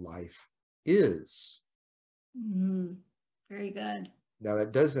where life is. Very good. Now,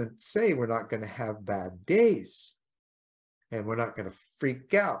 that doesn't say we're not going to have bad days and we're not going to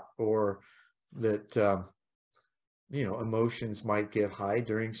freak out, or that emotions might get high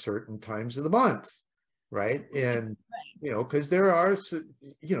during certain times of the month, right? And Right. because there are,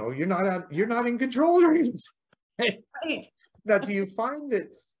 you're not in control during this. Right. Now, do you find that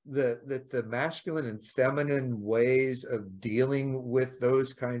the masculine and feminine ways of dealing with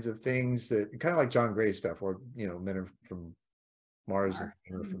those kinds of things, that kind of like John Gray stuff, or men are from Mars and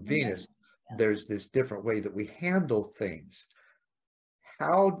women are from Venus, there's this different way that we handle things.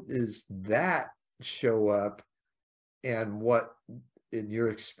 How does that show up, and what, in your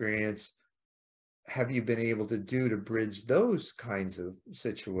experience, have you been able to do to bridge those kinds of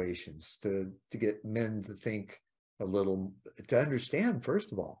situations, to get men to think a little, to understand,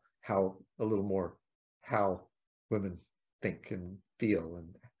 first of all, how a little more how women think and feel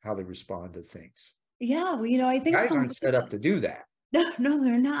and how they respond to things? Yeah, well, I think Guys so aren't much set up to do that. No,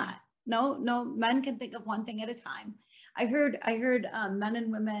 they're not. No, no, men can think of one thing at a time. I heard men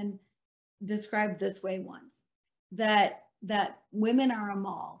and women described this way once, that women are a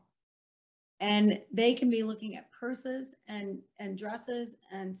mall, and they can be looking at purses and dresses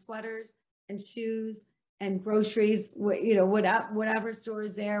and sweaters and shoes and groceries, whatever store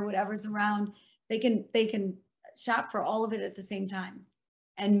is there, whatever's around. They can shop for all of it at the same time.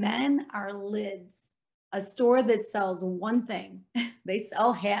 And men are lids. A store that sells one thing, they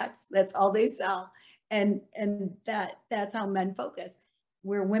sell hats. That's all they sell, and that's how men focus.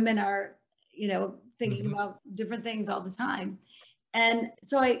 Where women are, thinking about different things all the time. And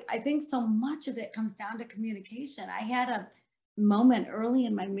so I think so much of it comes down to communication. I had a moment early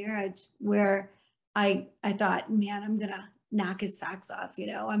in my marriage where I thought, man, I'm gonna knock his socks off.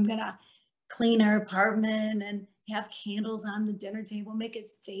 I'm gonna clean our apartment and have candles on the dinner table, make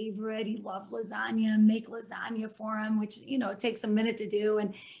his favorite. He loved lasagna, make lasagna for him, which it takes a minute to do.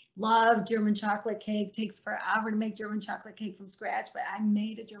 And love German chocolate cake. Takes forever to make German chocolate cake from scratch, but I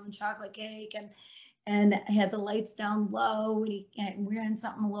made a German chocolate cake, and I had the lights down low, and wearing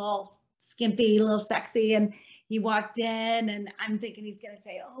something a little skimpy, a little sexy. And he walked in, and I'm thinking he's going to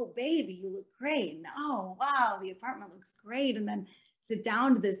say, "Oh, baby, you look great." And, "Oh, wow, the apartment looks great." And then sit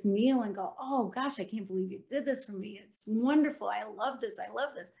down to this meal and go, "Oh gosh, I can't believe you did this for me. It's wonderful. I love this. I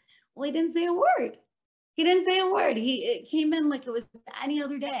love this." Well, he didn't say a word. He didn't say a word. It came in like it was any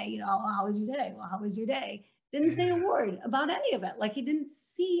other day. "How was your day?" "Well, how was your day?" Didn't say a word about any of it. Like he didn't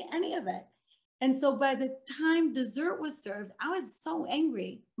see any of it. And so by the time dessert was served, I was so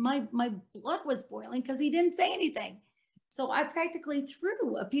angry. My blood was boiling because he didn't say anything. So I practically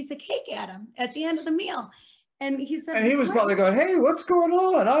threw a piece of cake at him at the end of the meal. And he said, And he was "What?" probably going, "Hey, what's going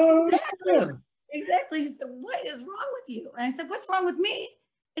on? I don't Exactly. understand." Exactly. He said, "What is wrong with you?" And I said, "What's wrong with me?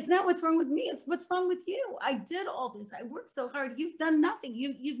 It's not what's wrong with me. It's what's wrong with you. I did all this. I worked so hard. You've done nothing.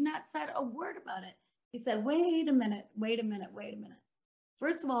 You've not said a word about it." He said, "Wait a minute, wait a minute, wait a minute.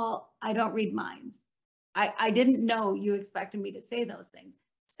 First of all, I don't read minds. I didn't know you expected me to say those things.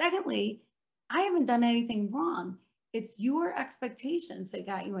 Secondly, I haven't done anything wrong. It's your expectations that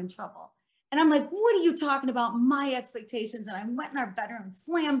got you in trouble." And I'm like, "What are you talking about? My expectations?" And I went in our bedroom and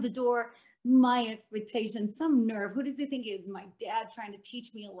slammed the door. My expectations, some nerve. Who does he think he is? My dad trying to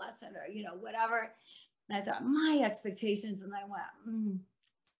teach me a lesson, or, whatever. And I thought, my expectations. And I went,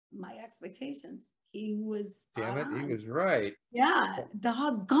 my expectations. He was Damn spot it, he on. was right. Yeah,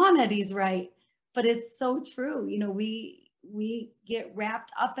 doggone it, he's right. But it's so true. We get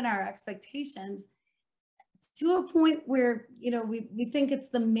wrapped up in our expectations to a point where we think it's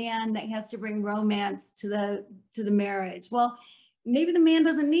the man that has to bring romance to the marriage. Well, maybe the man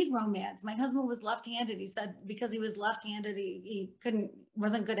doesn't need romance. My husband was left-handed. He said because he was left-handed, he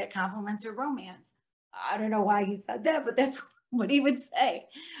wasn't good at compliments or romance. I don't know why he said that, but that's what he would say.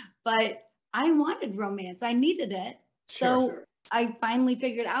 But I wanted romance. I needed it. So Sure. I finally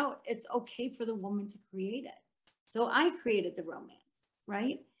figured out it's okay for the woman to create it. So I created the romance,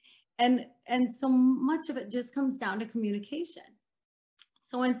 right? And so much of it just comes down to communication.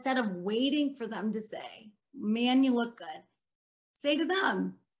 So instead of waiting for them to say, "Man, you look good," say to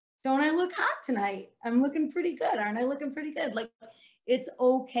them, "Don't I look hot tonight? I'm looking pretty good. Aren't I looking pretty good?" Like, it's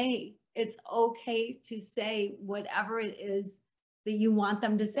okay. It's okay to say whatever it is that you want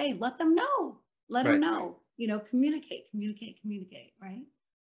them to say. Let them know. Let them Right. know. Communicate, communicate, communicate, right?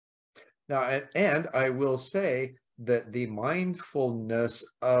 Now, and I will say that the mindfulness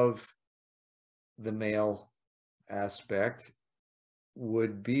of the male aspect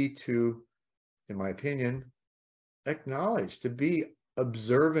would be to, in my opinion, acknowledge, to be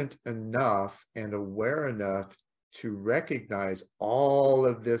observant enough and aware enough to recognize all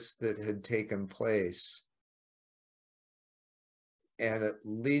of this that had taken place, and at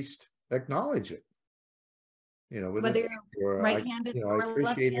least acknowledge it, with a Whether thank you're you, or right-handed I or appreciate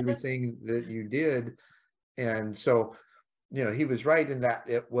left-handed. everything that you did. And so, he was right in that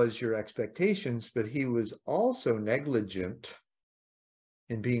it was your expectations, but he was also negligent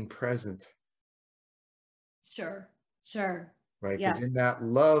in being present. Sure. Sure. Right? Because Yes. in that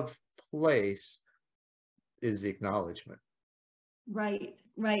love place is the acknowledgement. Right.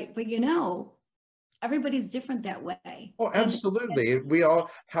 Right. But everybody's different that way. Oh, absolutely. We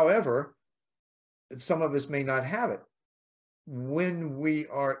all, however, some of us may not have it. When we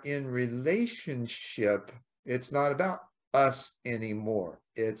are in relationship, it's not about us anymore.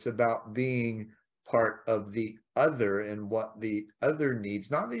 It's about being part of the other and what the other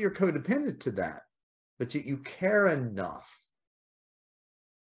needs. Not that you're codependent to that, but you care enough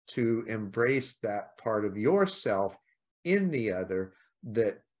to embrace that part of yourself in the other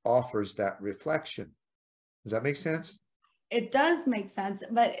that offers that reflection. Does that make sense? It does make sense,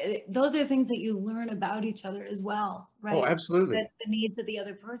 but those are things that you learn about each other as well, Oh, right? absolutely. That the needs of the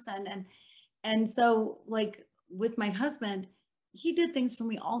other person. And so like with my husband, he did things for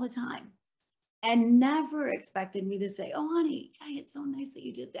me all the time and never expected me to say, "Oh, honey, it's so nice that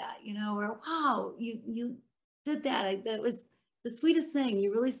you did that," or "Wow, you did that. That was the sweetest thing.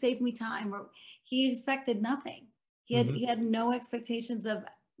 You really saved me time." Or he expected nothing. He had no expectations of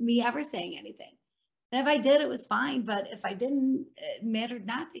me ever saying anything. And if I did, it was fine. But if I didn't, it mattered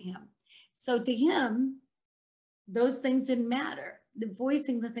not to him. So to him, those things didn't matter. The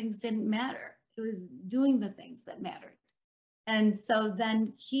voicing the things didn't matter. It was doing the things that mattered. And so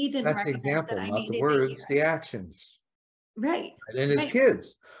then he didn't That's the recognize that example, I not the needed to hear words, the it. actions. Right. And as Right.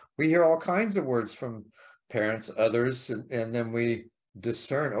 kids, we hear all kinds of words from parents, others, and then we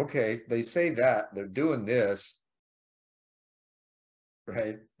discern, okay, they say that, they're doing this,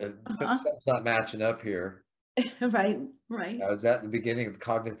 right? Uh-huh. Something's not matching up here. Right. Right. Is that the beginning of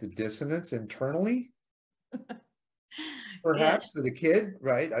cognitive dissonance internally? Yeah. Perhaps for the kid,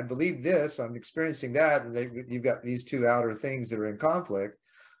 right? I believe this, I'm experiencing that, and you've got these two outer things that are in conflict.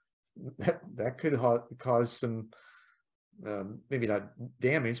 That could cause some, maybe not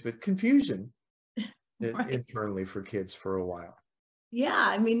damage, but confusion Right. internally for kids for a while. Yeah.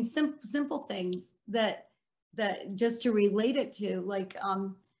 I mean, simple things that just to relate it to, like,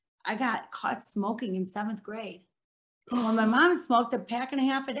 I got caught smoking in 7th grade. Well, my mom smoked a pack and a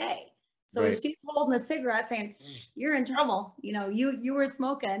half a day. So Right. as she's holding a cigarette saying, "You're in trouble. You were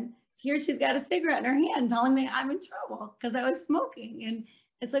smoking." Here she's got a cigarette in her hand telling me I'm in trouble because I was smoking. And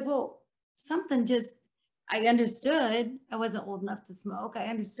it's like, well, something just, I understood I wasn't old enough to smoke. I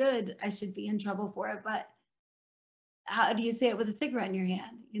understood I should be in trouble for it. But how do you say it with a cigarette in your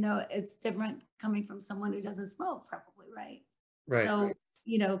hand? It's different coming from someone who doesn't smoke, probably, right? Right. So,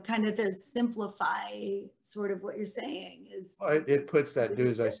 kind of to simplify sort of what you're saying is Well, it puts that do we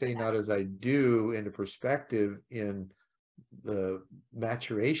as I did say, that. not as I do into perspective in the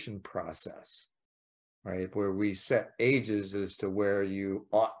maturation process, right? Where we set ages as to where you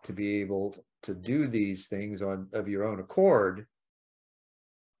ought to be able to do these things of your own accord,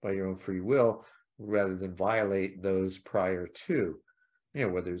 by your own free will, rather than violate those prior to,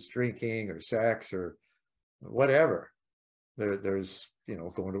 whether it's drinking or sex or whatever. There's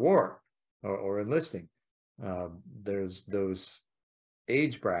going to war or enlisting. There's those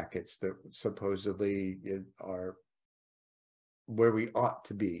age brackets that supposedly are where we ought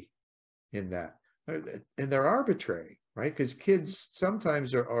to be in that, and they're arbitrary, right? Because kids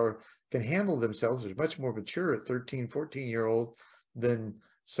sometimes can handle themselves. They're much more mature at 13, 14-year-old than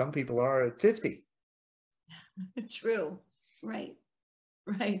some people are at 50. True. Right.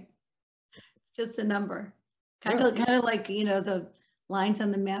 Right. Just a number. Kind Yeah. of like, the lines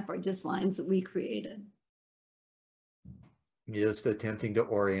on the map are just lines that we created. Just attempting to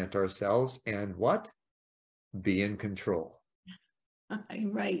orient ourselves and what? Be in control.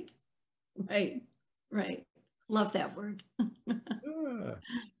 Right. Right. Right. Love that word.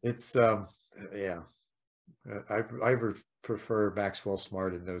 It's yeah. I prefer Maxwell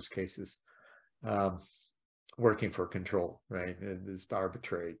Smart in those cases. Working for control, right? This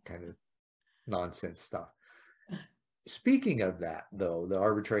arbitrary kind of nonsense stuff. Speaking of that, though, the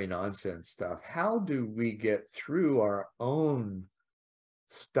arbitrary nonsense stuff, how do we get through our own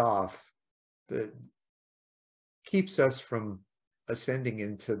stuff that keeps us from ascending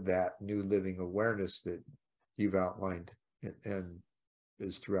into that new living awareness that you've outlined and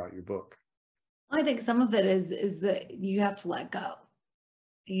is throughout your book? I think some of it is that you have to let go.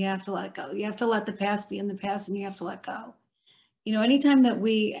 You have to let go. You have to let the past be in the past, and you have to let go. Anytime that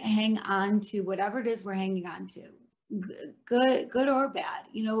we hang on to whatever it is we're hanging on to, good or bad,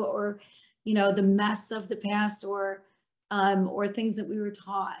 or the mess of the past, or things that we were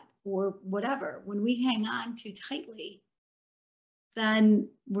taught, or whatever. When we hang on too tightly, then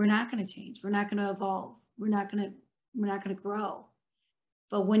we're not going to change. We're not going to evolve. we're not gonna grow.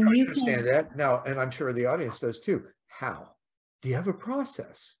 But when I you understand can, that now, and I'm sure the audience does too. How? Do you have a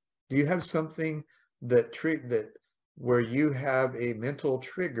process? Do you have something that where you have a mental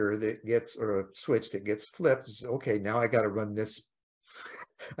trigger that gets, or a switch that gets flipped? It's, okay, now I got to run this.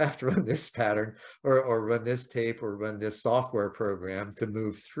 I have to run this pattern, or run this tape, or run this software program to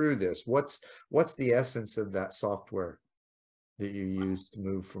move through this. What's the essence of that software that you use to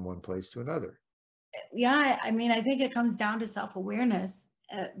move from one place to another? yeah, I mean, I think it comes down to self-awareness,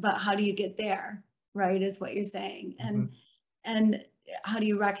 but how do you get there, right, is what you're saying. Mhm. And how do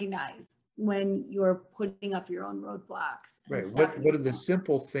you recognize when you're putting up your own roadblocks and Right. stopping What are the yourself?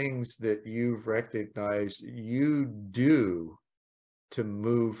 simple things that you've recognized you do to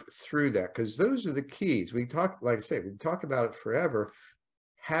move through that? Because those are the keys. We talk, like I say, we talk about it forever,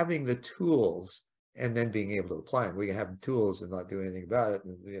 having the tools and then being able to apply them. We can have the tools and not do anything about it.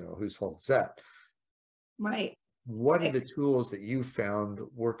 And, whose fault is that? Right, What are right. the tools that you found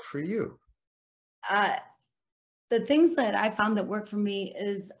work for you? Uh, the things that I found that work for me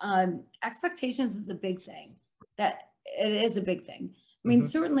is expectations is a big thing. That it is a big thing. I mean,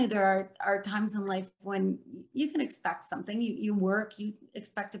 Mhm. certainly there are times in life when you can expect something. You work, you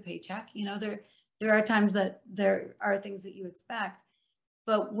expect a paycheck. There are times that there are things that you expect.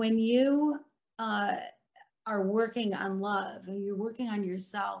 But when you uh, are working on love and you're working on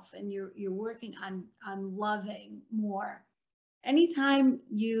yourself and you're working on loving more, anytime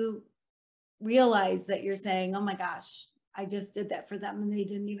you realize that you're saying, oh my gosh, I just did that for them and they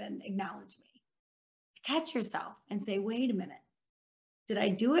didn't even acknowledge me. Catch yourself and say, wait a minute, did I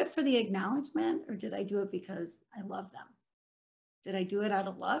do it for the acknowledgement or did I do it because I love them? Did I do it out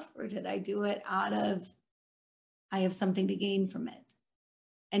of love or did I do it out of I have something to gain from it?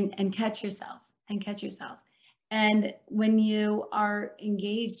 And catch yourself and catch yourself. And when you are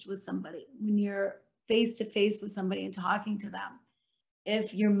engaged with somebody, when you're face to face with somebody and talking to them,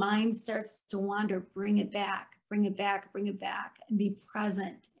 if your mind starts to wander, bring it back, bring it back, bring it back, and be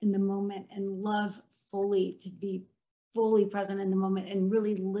present in the moment and love fully, to be fully present in the moment and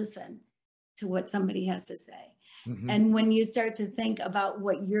really listen to what somebody has to say. Mhm. And when you start to think about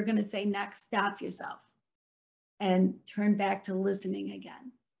what you're going to say next, stop yourself and turn back to listening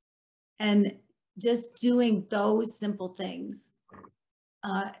again. And just doing those simple things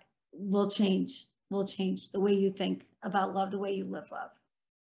uh, will change the way you think about love, the way you live love.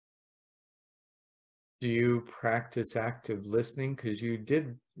 Do you practice active listening? Because you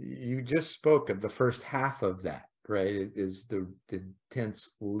just spoke of the first half of that, right? It is the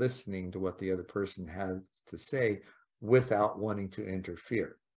intense listening to what the other person has to say without wanting to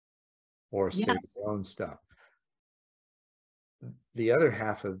interfere or say Yes. your own stuff. The other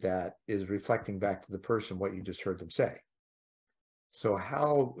half of that is reflecting back to the person what you just heard them say. So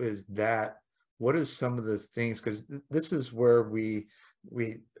how is that? What are some of the things? Because this is where we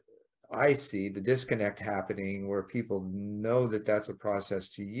I see the disconnect happening, where people know that that's a process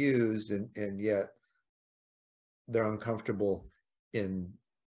to use, and yet they're uncomfortable in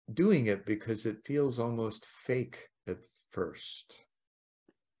doing it because it feels almost fake at first.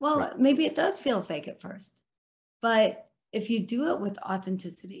 Right. Well, maybe it does feel fake at first, but if you do it with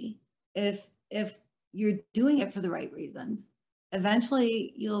authenticity, if you're doing it for the right reasons,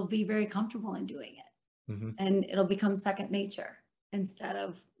 eventually you'll be very comfortable in doing it, Mhm. and it'll become second nature instead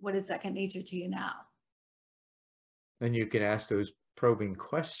of what is second nature to you now. And you can ask those probing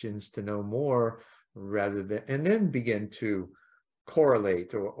questions to know more, rather than, and then begin to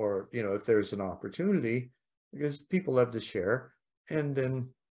correlate, or if there's an opportunity, because people love to share, and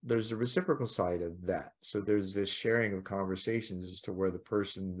then there's a reciprocal side of that. So there's this sharing of conversations as to where the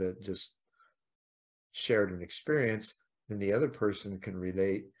person that just shared an experience, then the other person can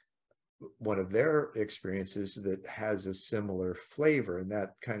relate one of their experiences that has a similar flavor, and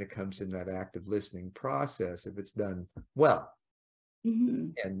that kind of comes in that active listening process if it's done well.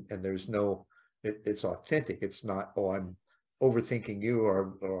 Mhm. And there's no, it's authentic. It's not, oh, I'm overthinking you,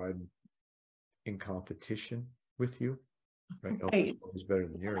 or I'm in competition with you, right? Oh, Right. is better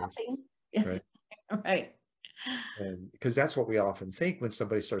than yours, Nothing. Yes. right? Right. And because that's what we often think when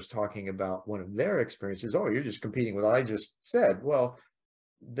somebody starts talking about one of their experiences. Oh, you're just competing with what I just said. Well,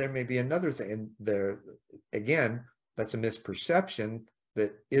 there may be another thing, and there again, that's a misperception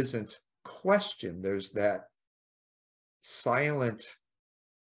that isn't questioned. There's that silent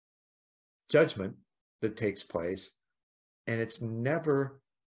judgment that takes place, and it's never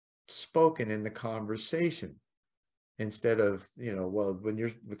spoken in the conversation. Instead of, well, when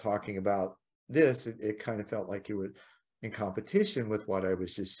you're talking about this, it kind of felt like you were in competition with what I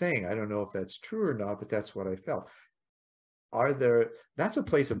was just saying. I don't know if that's true or not, but that's what I felt. that's a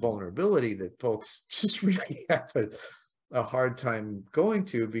place of vulnerability that folks just really have a hard time going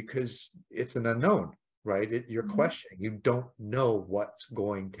to, because it's an unknown, right? You're Mhm. questioning, you don't know what's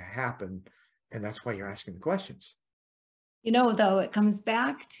going to happen. And that's why you're asking the questions. You know, though, it comes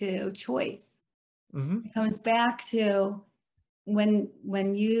back to choice. Mm-hmm. It comes back to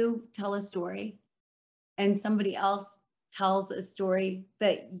when you tell a story and somebody else tells a story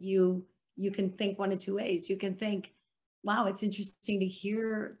that you can think one of two ways. You can think, wow, it's interesting to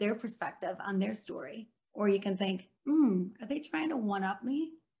hear their perspective on their story. Or you can think, are they trying to one up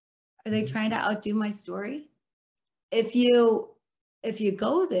me? Are they Mm-hmm. trying to outdo my story? If you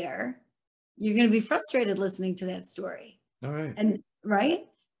go there, you're going to be frustrated listening to that story. All right. And right?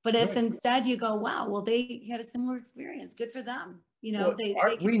 But if Right. instead you go, wow, well, they had a similar experience. Good for them. You know, Well, they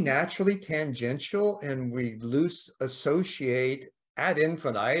aren't we can, naturally tangential, and we loose associate ad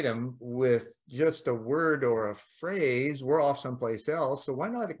infinitum with just a word or a phrase? We're off someplace else. So why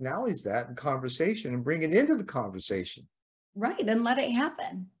not acknowledge that in conversation and bring it into the conversation? right, and let it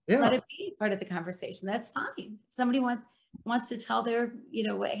happen. Let Yeah. it be part of the conversation. That's fine. If somebody wants to tell their,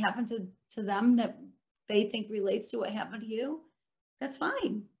 what happened to them that they think relates to what happened to you, that's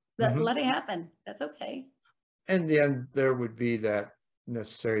fine. Mm-hmm. Let it happen. That's okay. And then there would be that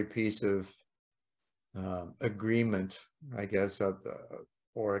necessary piece of agreement, I guess,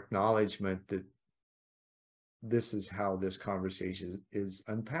 or acknowledgement that this is how this conversation is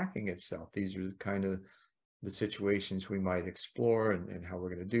unpacking itself. These are kind of the situations we might explore, and how we're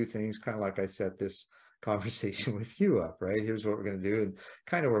going to do things, kind of like I set this conversation with you up, right? Here's what we're going to do, and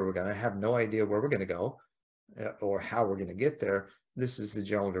kind of where we're going to have no idea where we're going to go, or how we're going to get there. This is the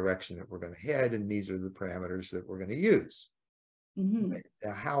general direction that we're going to head, and these are the parameters that we're going to use. Hmm.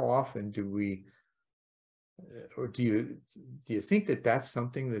 Now, how often do we, or do you think that that's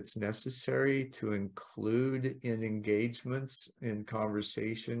something that's necessary to include in engagements, in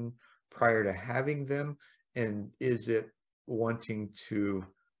conversation, prior to having them? And is it wanting to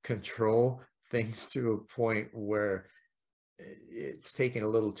control things to a point where it's taking a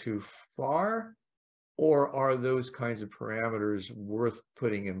little too far? Or are those kinds of parameters worth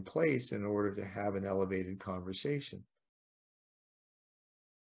putting in place in order to have an elevated conversation?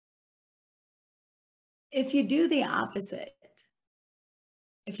 If you do the opposite,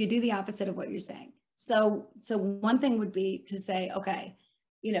 if you do the opposite of what you're saying. So one thing would be to say, okay,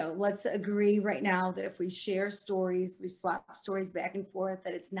 let's agree right now that if we share stories, we swap stories back and forth,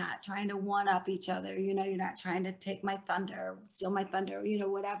 that it's not trying to one up each other. You're not trying to take my thunder, steal my thunder,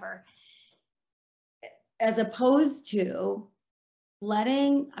 whatever. As opposed to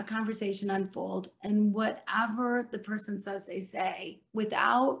letting a conversation unfold, and whatever the person says, they say,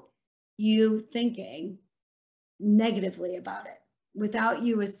 without you thinking negatively about it, without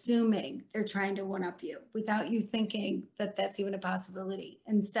you assuming they're trying to one up you, without you thinking that that's even a possibility.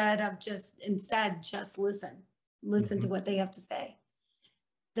 Instead, just listen to Mhm. what they have to say.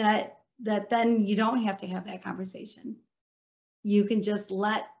 That then you don't have to have that conversation. You can just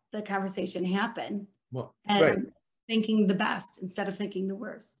let the conversation happen, Well, right. and thinking the best instead of thinking the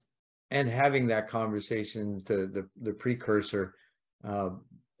worst. And having that conversation, to the precursor, uh,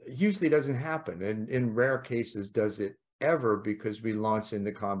 usually doesn't happen, and in rare cases does it ever, because we launch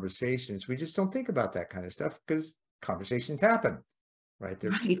into conversations, we just don't think about that kind of stuff because conversations happen, right? They're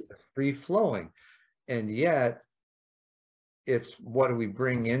Right. free flowing. And yet it's, what do we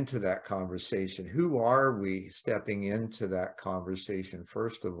bring into that conversation? Who are we stepping into that conversation,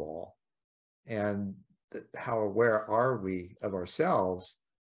 first of all? And how aware are we of ourselves,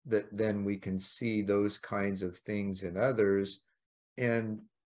 that then we can see those kinds of things in others, and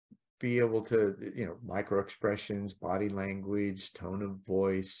be able to, micro expressions, body language, tone of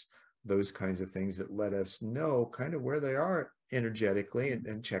voice, those kinds of things that let us know kind of where they are energetically,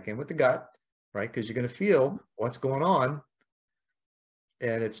 and check in with the gut, right? Because you're going to feel what's going on,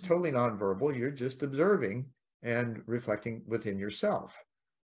 and it's totally nonverbal. You're just observing and reflecting within yourself.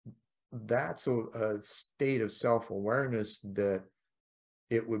 That's a state of self-awareness that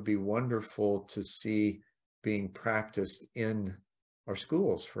it would be wonderful to see being practiced in our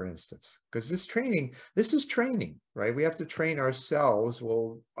schools, for instance, because this is training, right? We have to train ourselves.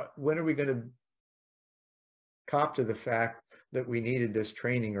 Well, when are we going to cop to the fact that we needed this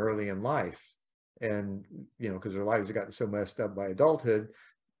training early in life? And, because our lives have gotten so messed up by adulthood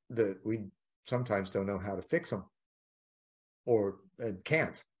that we sometimes don't know how to fix them, or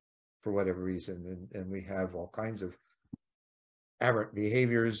can't, for whatever reason. And we have all kinds of aberrant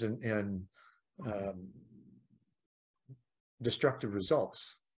behaviors, and um, destructive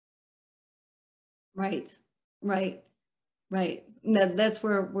results. Right. Right. Right. That's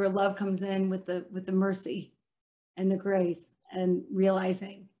where love comes in with the mercy. and the grace, and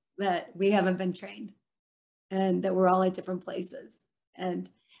realizing that we haven't been trained and that we're all at different places. And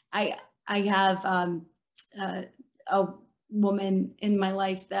I have a woman in my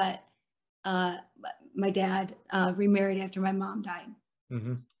life that my dad remarried after my mom died.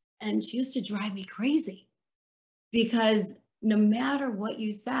 Mm-hmm. And she used to drive me crazy because no matter what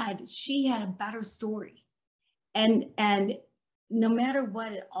you said, she had a better story. And no matter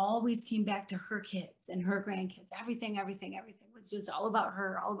what, it always came back to her kids and her grandkids. Everything was just all about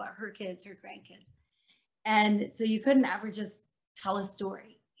her kids, her grandkids. And so you couldn't ever just tell a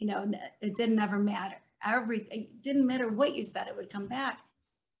story. You know, it didn't ever matter. It didn't matter what you said, it would come back.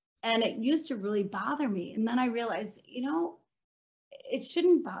 And it used to really bother me. And then I realized, you know, it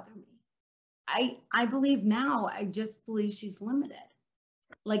shouldn't bother me. I believe now, I just believe she's limited.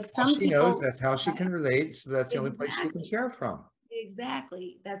 Like some She knows people, that's how she can relate. So that's the only place she can exactly, share from.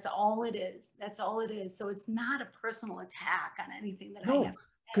 exactly. That's all it is. That's all it is. So it's not a personal attack on anything that I No, have.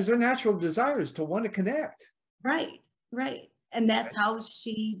 because their natural desire is to want to connect. Right, right. And that's how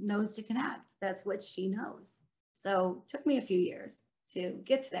she knows to connect. That's what she knows. So it took me a few years to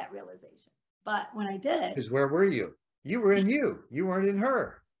get to that realization. But when I did, Because where were you? You were in you. You weren't in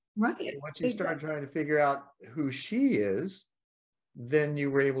her. right. And once you start Exactly. trying to figure out who she is, then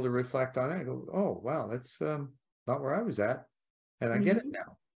you were able to reflect on it and go, oh, wow, that's not where I was at. And I get it Mhm.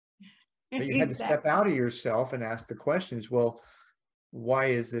 now. But you had to step Exactly. out of yourself and ask the questions, well, why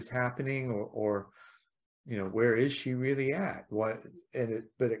is this happening? Or you know, where is she really at? What,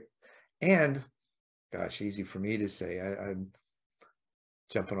 and gosh, easy for me to say, I'm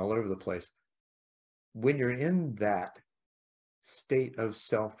jumping all over the place. When you're in that state of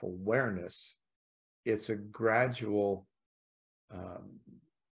self-awareness, it's a gradual, um,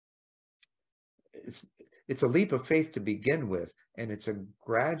 it's a leap of faith to begin with, and it's a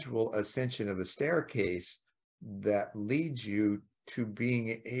gradual ascension of a staircase that leads you to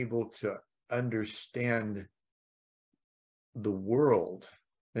being able to understand the world,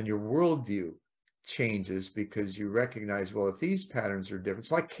 and your worldview changes because you recognize, well, if these patterns are different,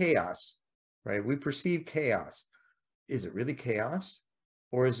 it's like chaos, right? We perceive chaos. Is it really chaos?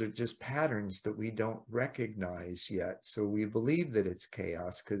 Or is it just patterns that we don't recognize yet? So we believe that it's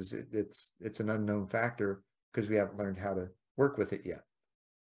chaos because it's an unknown factor because we haven't learned how to work with it yet.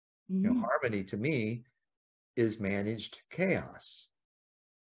 You know, Mhm. harmony to me is managed chaos.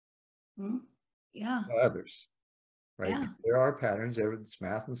 Mhm. Yeah, Others, right? yeah. There are patterns. It's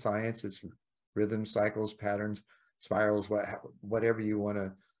math and science. It's rhythm, cycles, patterns, spirals, whatever you want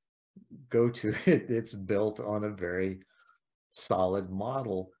to go to. It's built on a very solid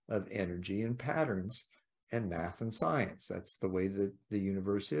model of energy and patterns and math and science. That's the way that the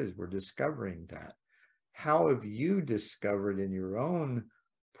universe is. We're discovering that. How have you discovered in your own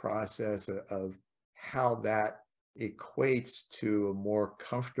process of how that equates to a more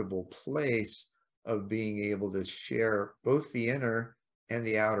comfortable place of being able to share both the inner and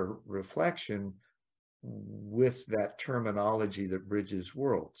the outer reflection with that terminology that bridges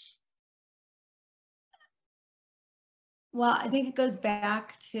worlds? Well, I think it goes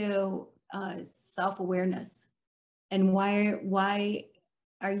back to self-awareness, and why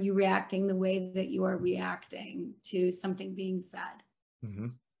are you reacting the way that you are reacting to something being said? Mm-hmm.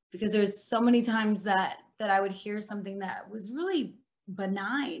 Because there's so many times that I would hear something that was really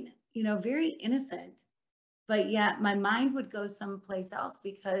benign, you know, very innocent, but yet my mind would go someplace else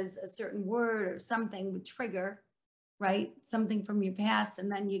because a certain word or something would trigger, right? Something from your past,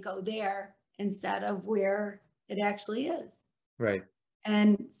 and then you go there instead of where it actually is. Right.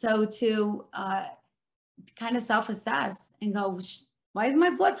 And so to kind of self-assess and go, why is my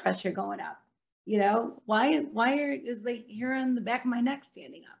blood pressure going up? You know, is the hair on the back of my neck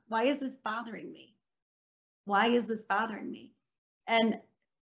standing up? Why is this bothering me? Why is this bothering me? And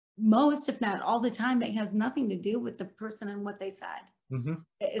most, if not all the time, it has nothing to do with the person and what they said. Mm-hmm.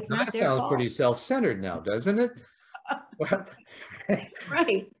 It's Now not that their sounds pretty fault. self-centered now, doesn't it? Well,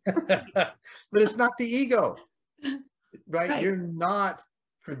 Right. but it's not the ego, right? Right. You're not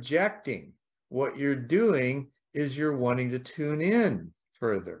projecting. What you're doing is you're wanting to tune in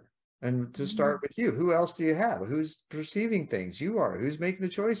further. And to Mhm. start with you, who else do you have? Who's perceiving things? You are. Who's making the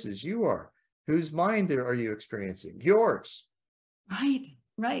choices? You are. Whose mind are you experiencing? Yours. Right.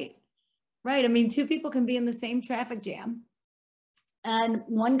 Right. Right. I mean, two people can be in the same traffic jam, and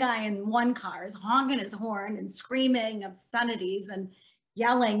one guy in one car is honking his horn and screaming obscenities and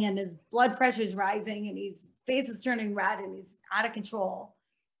yelling, and his blood pressure is rising, and his face is turning red, and he's out of control.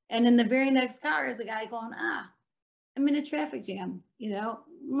 And in the very next car is a guy going, I'm in a traffic jam, you know,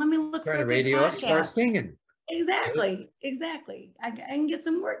 let me look Turn for the a good radio up, start podcast. singing. Exactly. I can get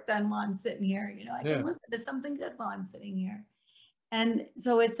some work done while I'm sitting here. I can Yeah. listen to something good while I'm sitting here. And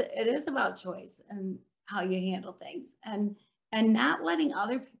so it is about choice and how you handle things, and not letting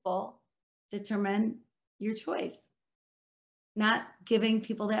other people determine your choice, not giving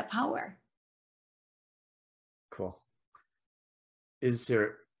people that power. Cool. Is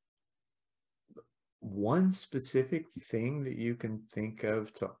there one specific thing that you can think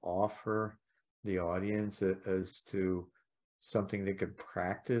of to offer the audience as to something they could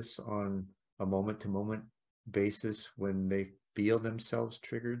practice on a moment-to-moment basis when they feel themselves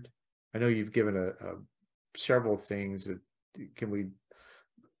triggered? I know you've given a several things. Can we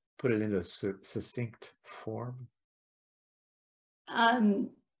put it into succinct form?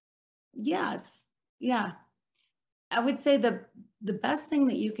 Yes. Yeah. I would say the best thing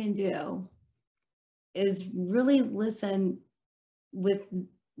that you can do is really listen with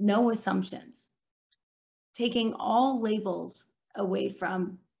no assumptions, taking all labels away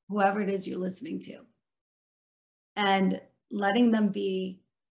from whoever it is you're listening to, and letting them be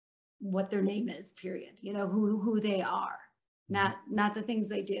what their name is, period. Who they are, not the things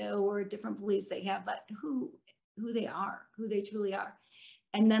they do or different beliefs they have, but who they are, who they truly are.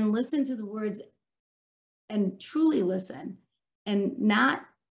 And then listen to the words and truly listen, and not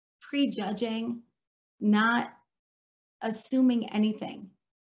prejudging, not assuming anything,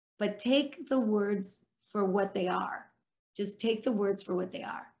 but take the words for what they are. Just take the words for what they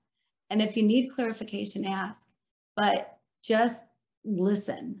are. And if you need clarification, ask, but just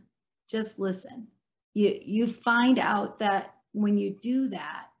listen. Just listen. You find out that when you do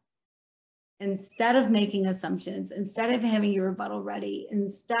that, instead of making assumptions, instead of having your rebuttal ready,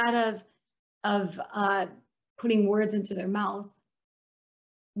 instead of putting words into their mouth,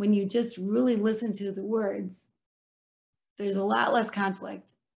 when you just really listen to the words, there's a lot less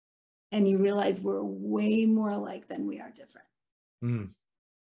conflict, and you realize we're way more alike than we are different.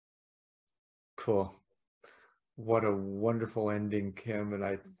 Cool. What a wonderful ending, Kim. And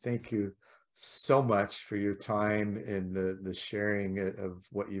I thank you so much for your time and the sharing of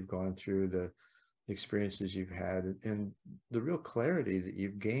what you've gone through, the experiences you've had, and the real clarity that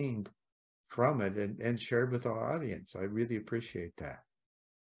you've gained from it and shared with our audience. I really appreciate that.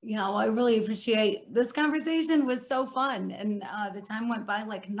 Well, I really appreciate this conversation. Was so fun, and the time went by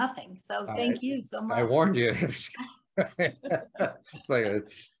like nothing. So thank you so much. I warned you. It's like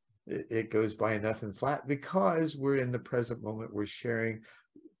it goes by nothing flat because we're in the present moment. We're sharing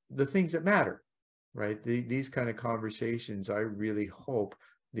the things that matter, right? These kind of conversations, I really hope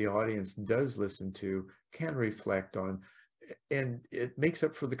the audience does listen to, can reflect on, and it makes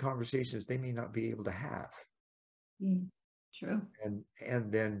up for the conversations they may not be able to have. True.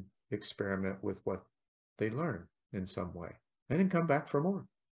 And then experiment with what they learn in some way, and then come back for more.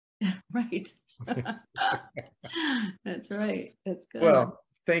 Right. That's right. That's good. Well,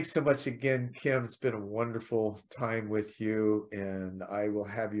 thanks so much again, Kim. It's been a wonderful time with you, and I will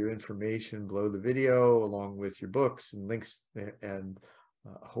have your information below the video along with your books and links, and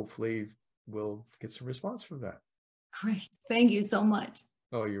hopefully we'll get some response from that. Great. Thank you so much.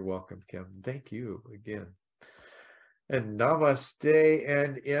 Oh, you're welcome, Kim. Thank you again. And namaste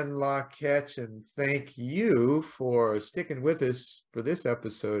and in la catch, and thank you for sticking with us for this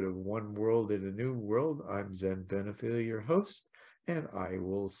episode of One World in a New World. I'm Zen Benefiel, your host, and I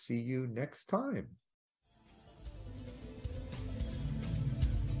will see you next time.